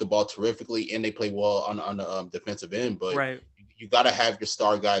move the ball terrifically and they play well on the defensive end, but you got to have your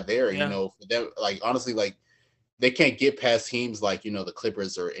star guy there. Yeah. For them, honestly, they can't get past teams the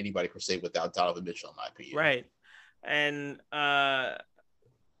Clippers or anybody per se without Donovan Mitchell, in my opinion. Right, and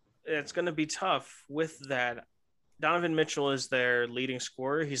it's going to be tough with that. Donovan Mitchell is their leading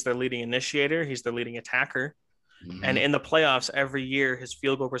scorer. He's their leading initiator. He's their leading attacker. Mm-hmm. And in the playoffs, every year, his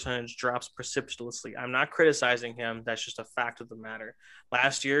field goal percentage drops precipitously. I'm not criticizing him. That's just a fact of the matter.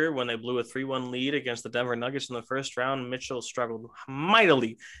 Last year, when they blew a 3-1 lead against the Denver Nuggets in the first round, Mitchell struggled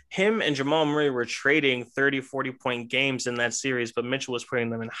mightily. Him and Jamal Murray were trading 30, 40-point games in that series, but Mitchell was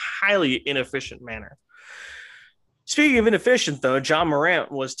putting them in highly inefficient manner. Speaking of inefficient, though, John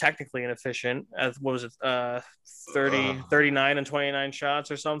Morant was technically inefficient. What was it, 39 and 29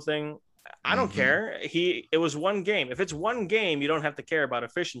 shots or something? I don't care. It was one game. If it's one game, you don't have to care about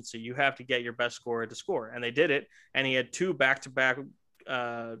efficiency. You have to get your best scorer to score. And they did it. And he had 2 back-to-back,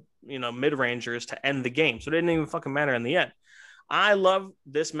 mid-rangers to end the game. So it didn't even fucking matter in the end. I love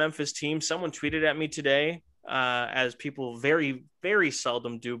this Memphis team. Someone tweeted at me today, as people very, very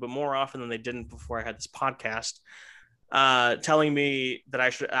seldom do, but more often than they didn't before I had this podcast, telling me that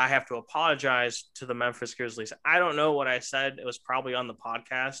I have to apologize to the Memphis Grizzlies. I don't know what I said. It was probably on the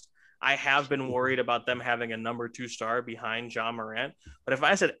podcast. I have been worried about them having a number 2 star behind John Morant. But if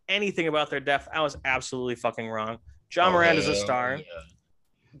I said anything about their depth, I was absolutely fucking wrong. John Morant is a star.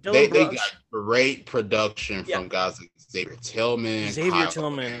 Yeah. They got great production from guys like Xavier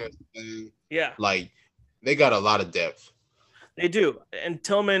Tillman. Yeah. They got a lot of depth. They do. And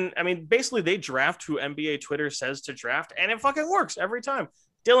Tillman, I mean, basically they draft who NBA Twitter says to draft, and it fucking works every time.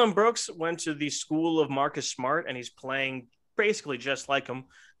 Dylan Brooks went to the school of Marcus Smart, and he's playing basically just like him.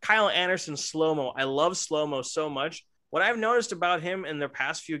 Kyle Anderson, slow-mo. I love slow-mo so much. what I've noticed about him in the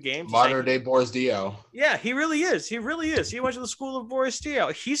past few games, modern day Boris Dio. Yeah, he really is. He really is. He went to the school of Boris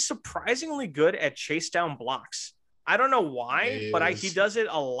Dio. He's surprisingly good at chase down blocks. I don't know why, but he does it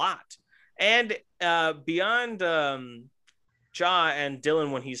a lot. And beyond Ja and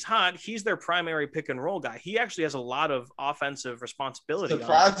Dylan when he's hot, he's their primary pick and roll guy. He actually has a lot of offensive responsibility.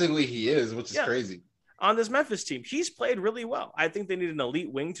 Surprisingly, he is, which is crazy. On this Memphis team, he's played really well. I think they need an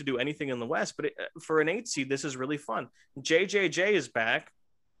elite wing to do anything in the West, but for an 8 seed, this is really fun. JJJ is back,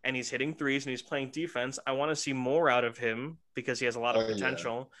 and he's hitting threes, and he's playing defense. I want to see more out of him because he has a lot of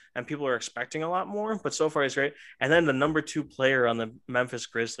potential, and people are expecting a lot more, but so far he's great. And then the number 2 player on the Memphis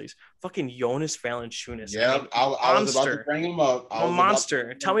Grizzlies, fucking Jonas Valanciunas. Yeah, I was about to bring him up. A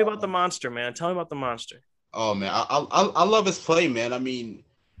monster. Tell me about the monster, man. Tell me about the monster. Oh, man. I love his play, man. I mean,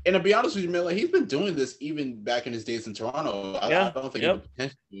 and to be honest with you, man, like, he's been doing this even back in his days in Toronto. I don't think he had the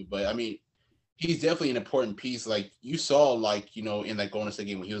potential to, but I mean, he's definitely an important piece. Like, you saw, like, you know, in that Golden State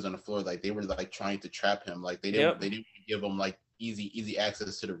game when he was on the floor, like, they were like trying to trap him. Like, they didn't give him like easy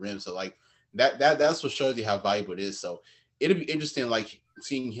access to the rim. So like that's what shows you how valuable it is. So it'll be interesting, like,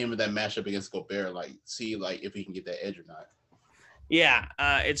 seeing him in that matchup against Gobert, like, see like if he can get that edge or not. Yeah,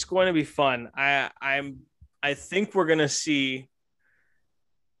 it's going to be fun. I think we're gonna see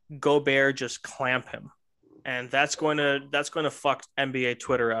Gobert just clamp him, and that's going to fuck NBA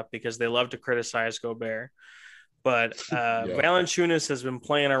Twitter up because they love to criticize Gobert. But Valanciunas has been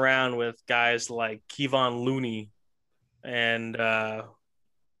playing around with guys like Kevon Looney and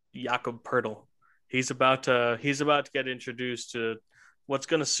Jakob Poeltl. He's about to get introduced to what's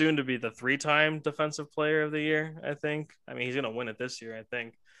going to soon to be the 3-time Defensive Player of the Year. I think. I mean, he's going to win it this year. I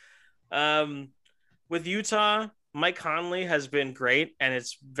think. With Utah, Mike Conley has been great, and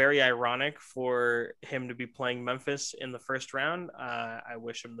it's very ironic for him to be playing Memphis in the first round. I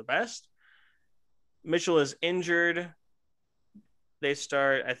wish him the best. Mitchell is injured. I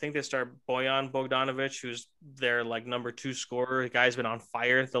think they start Bojan Bogdanovic, who's their like number 2 scorer. The guy's been on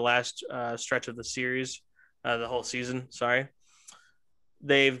fire the last stretch of the series, the whole season. Sorry.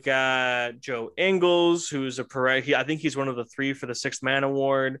 They've got Joe Ingles, who's I think he's one of the 3 for the 6th Man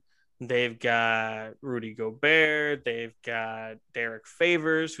Award. They've got Rudy Gobert. They've got Derek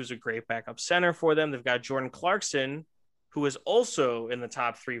Favors, who's a great backup center for them. They've got Jordan Clarkson, who is also in the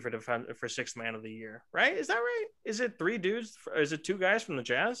top 3 for 6th Man of the Year. Right? Is that right? Is it 3 dudes? Is it 2 guys from the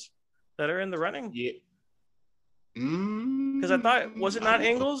Jazz that are in the running? Yeah. Because I thought, was it not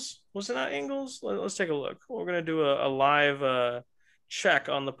Ingles? Was it not Ingles? Let's take a look. We're gonna do a live check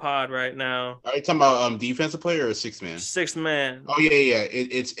on the pod right now. Are you talking about defensive player or 6th man? 6th man. Oh yeah.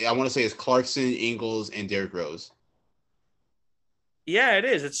 It's I want to say it's Clarkson, Ingles, and Derrick Rose. Yeah, it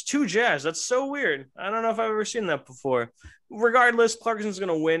is. It's 2 Jazz. That's so weird. I don't know if I've ever seen that before. Regardless, Clarkson's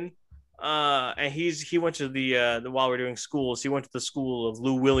gonna win. And he went to the while we're doing schools, he went to the school of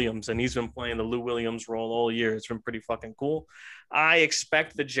Lou Williams, and he's been playing the Lou Williams role all year. It's been pretty fucking cool. I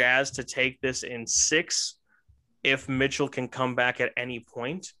expect the Jazz to take this in 6 if Mitchell can come back at any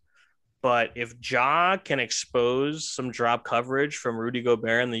point. But if Ja can expose some drop coverage from Rudy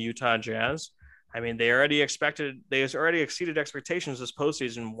Gobert and the Utah Jazz, I mean, they already exceeded expectations this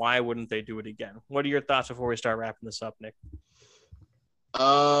postseason. Why wouldn't they do it again? What are your thoughts before we start wrapping this up, Nick?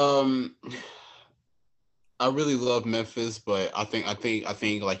 I really love Memphis, but I think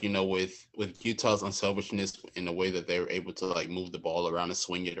like, you know, with Utah's unselfishness in the way that they were able to like move the ball around and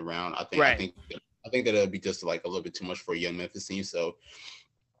swing it around, I think that it'll be just like a little bit too much for a young Memphis team. So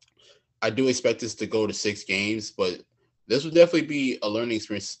I do expect this to go to 6 games, but this would definitely be a learning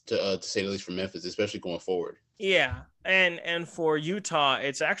experience to say the least for Memphis, especially going forward. Yeah, and for Utah,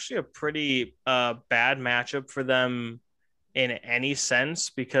 it's actually a pretty bad matchup for them in any sense,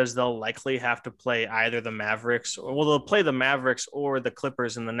 because they'll likely have to play either the Mavericks, they'll play the Mavericks or the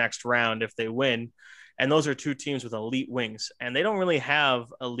Clippers in the next round if they win. And those are 2 teams with elite wings, and they don't really have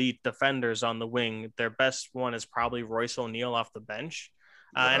elite defenders on the wing. Their best one is probably Royce O'Neal off the bench.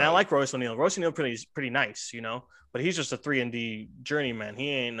 And I like Royce O'Neal. Royce O'Neal pretty nice, you know, but he's just a 3-and-D journeyman. He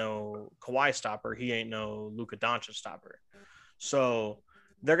ain't no Kawhi stopper. He ain't no Luka Doncic stopper. So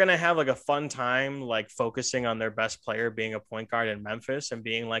they're going to have like a fun time, like focusing on their best player being a point guard in Memphis and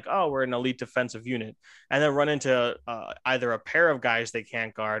being like, oh, we're an elite defensive unit, and then run into either a pair of guys they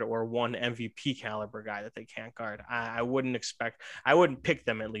can't guard or one MVP caliber guy that they can't guard. I wouldn't pick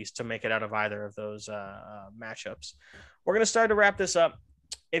them at least to make it out of either of those matchups. We're going to start to wrap this up.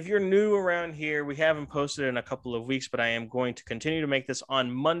 If you're new around here, we haven't posted in a couple of weeks, but I am going to continue to make this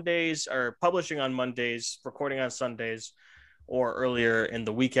on Mondays, or publishing on Mondays, recording on Sundays. or earlier in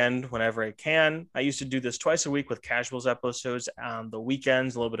the weekend whenever I can. I used to do this twice a week with casuals episodes on the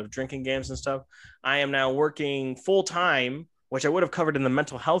weekends, a little bit of drinking games and stuff. I am now working full time, which I would have covered in the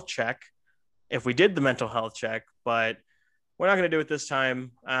mental health check if we did the mental health check, but we're not going to do it this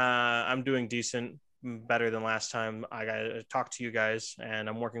time. I'm doing decent, better than last time. I got to talk to you guys, and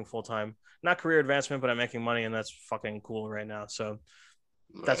I'm working full time. Not career advancement, but I'm making money, and that's fucking cool right now. So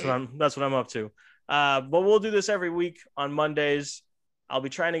that's what I'm up to. But we'll do this every week on Mondays. I'll be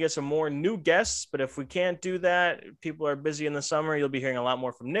trying to get some more new guests, but if we can't do that, people are busy in the summer. You'll be hearing a lot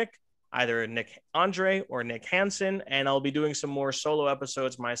more from Nick, either Nick Andre or Nick Hansen, and I'll be doing some more solo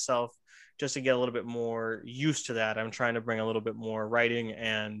episodes myself just to get a little bit more used to that. I'm trying to bring a little bit more writing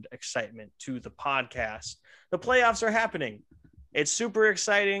and excitement to the podcast. The playoffs are happening. It's super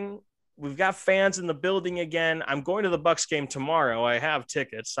exciting. We've got fans in the building again. I'm going to the Bucks game tomorrow. I have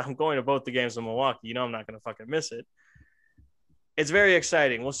tickets. I'm going to both the games in Milwaukee. You know I'm not going to fucking miss it. It's very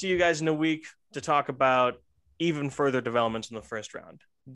exciting. We'll see you guys in a week to talk about even further developments in the first round.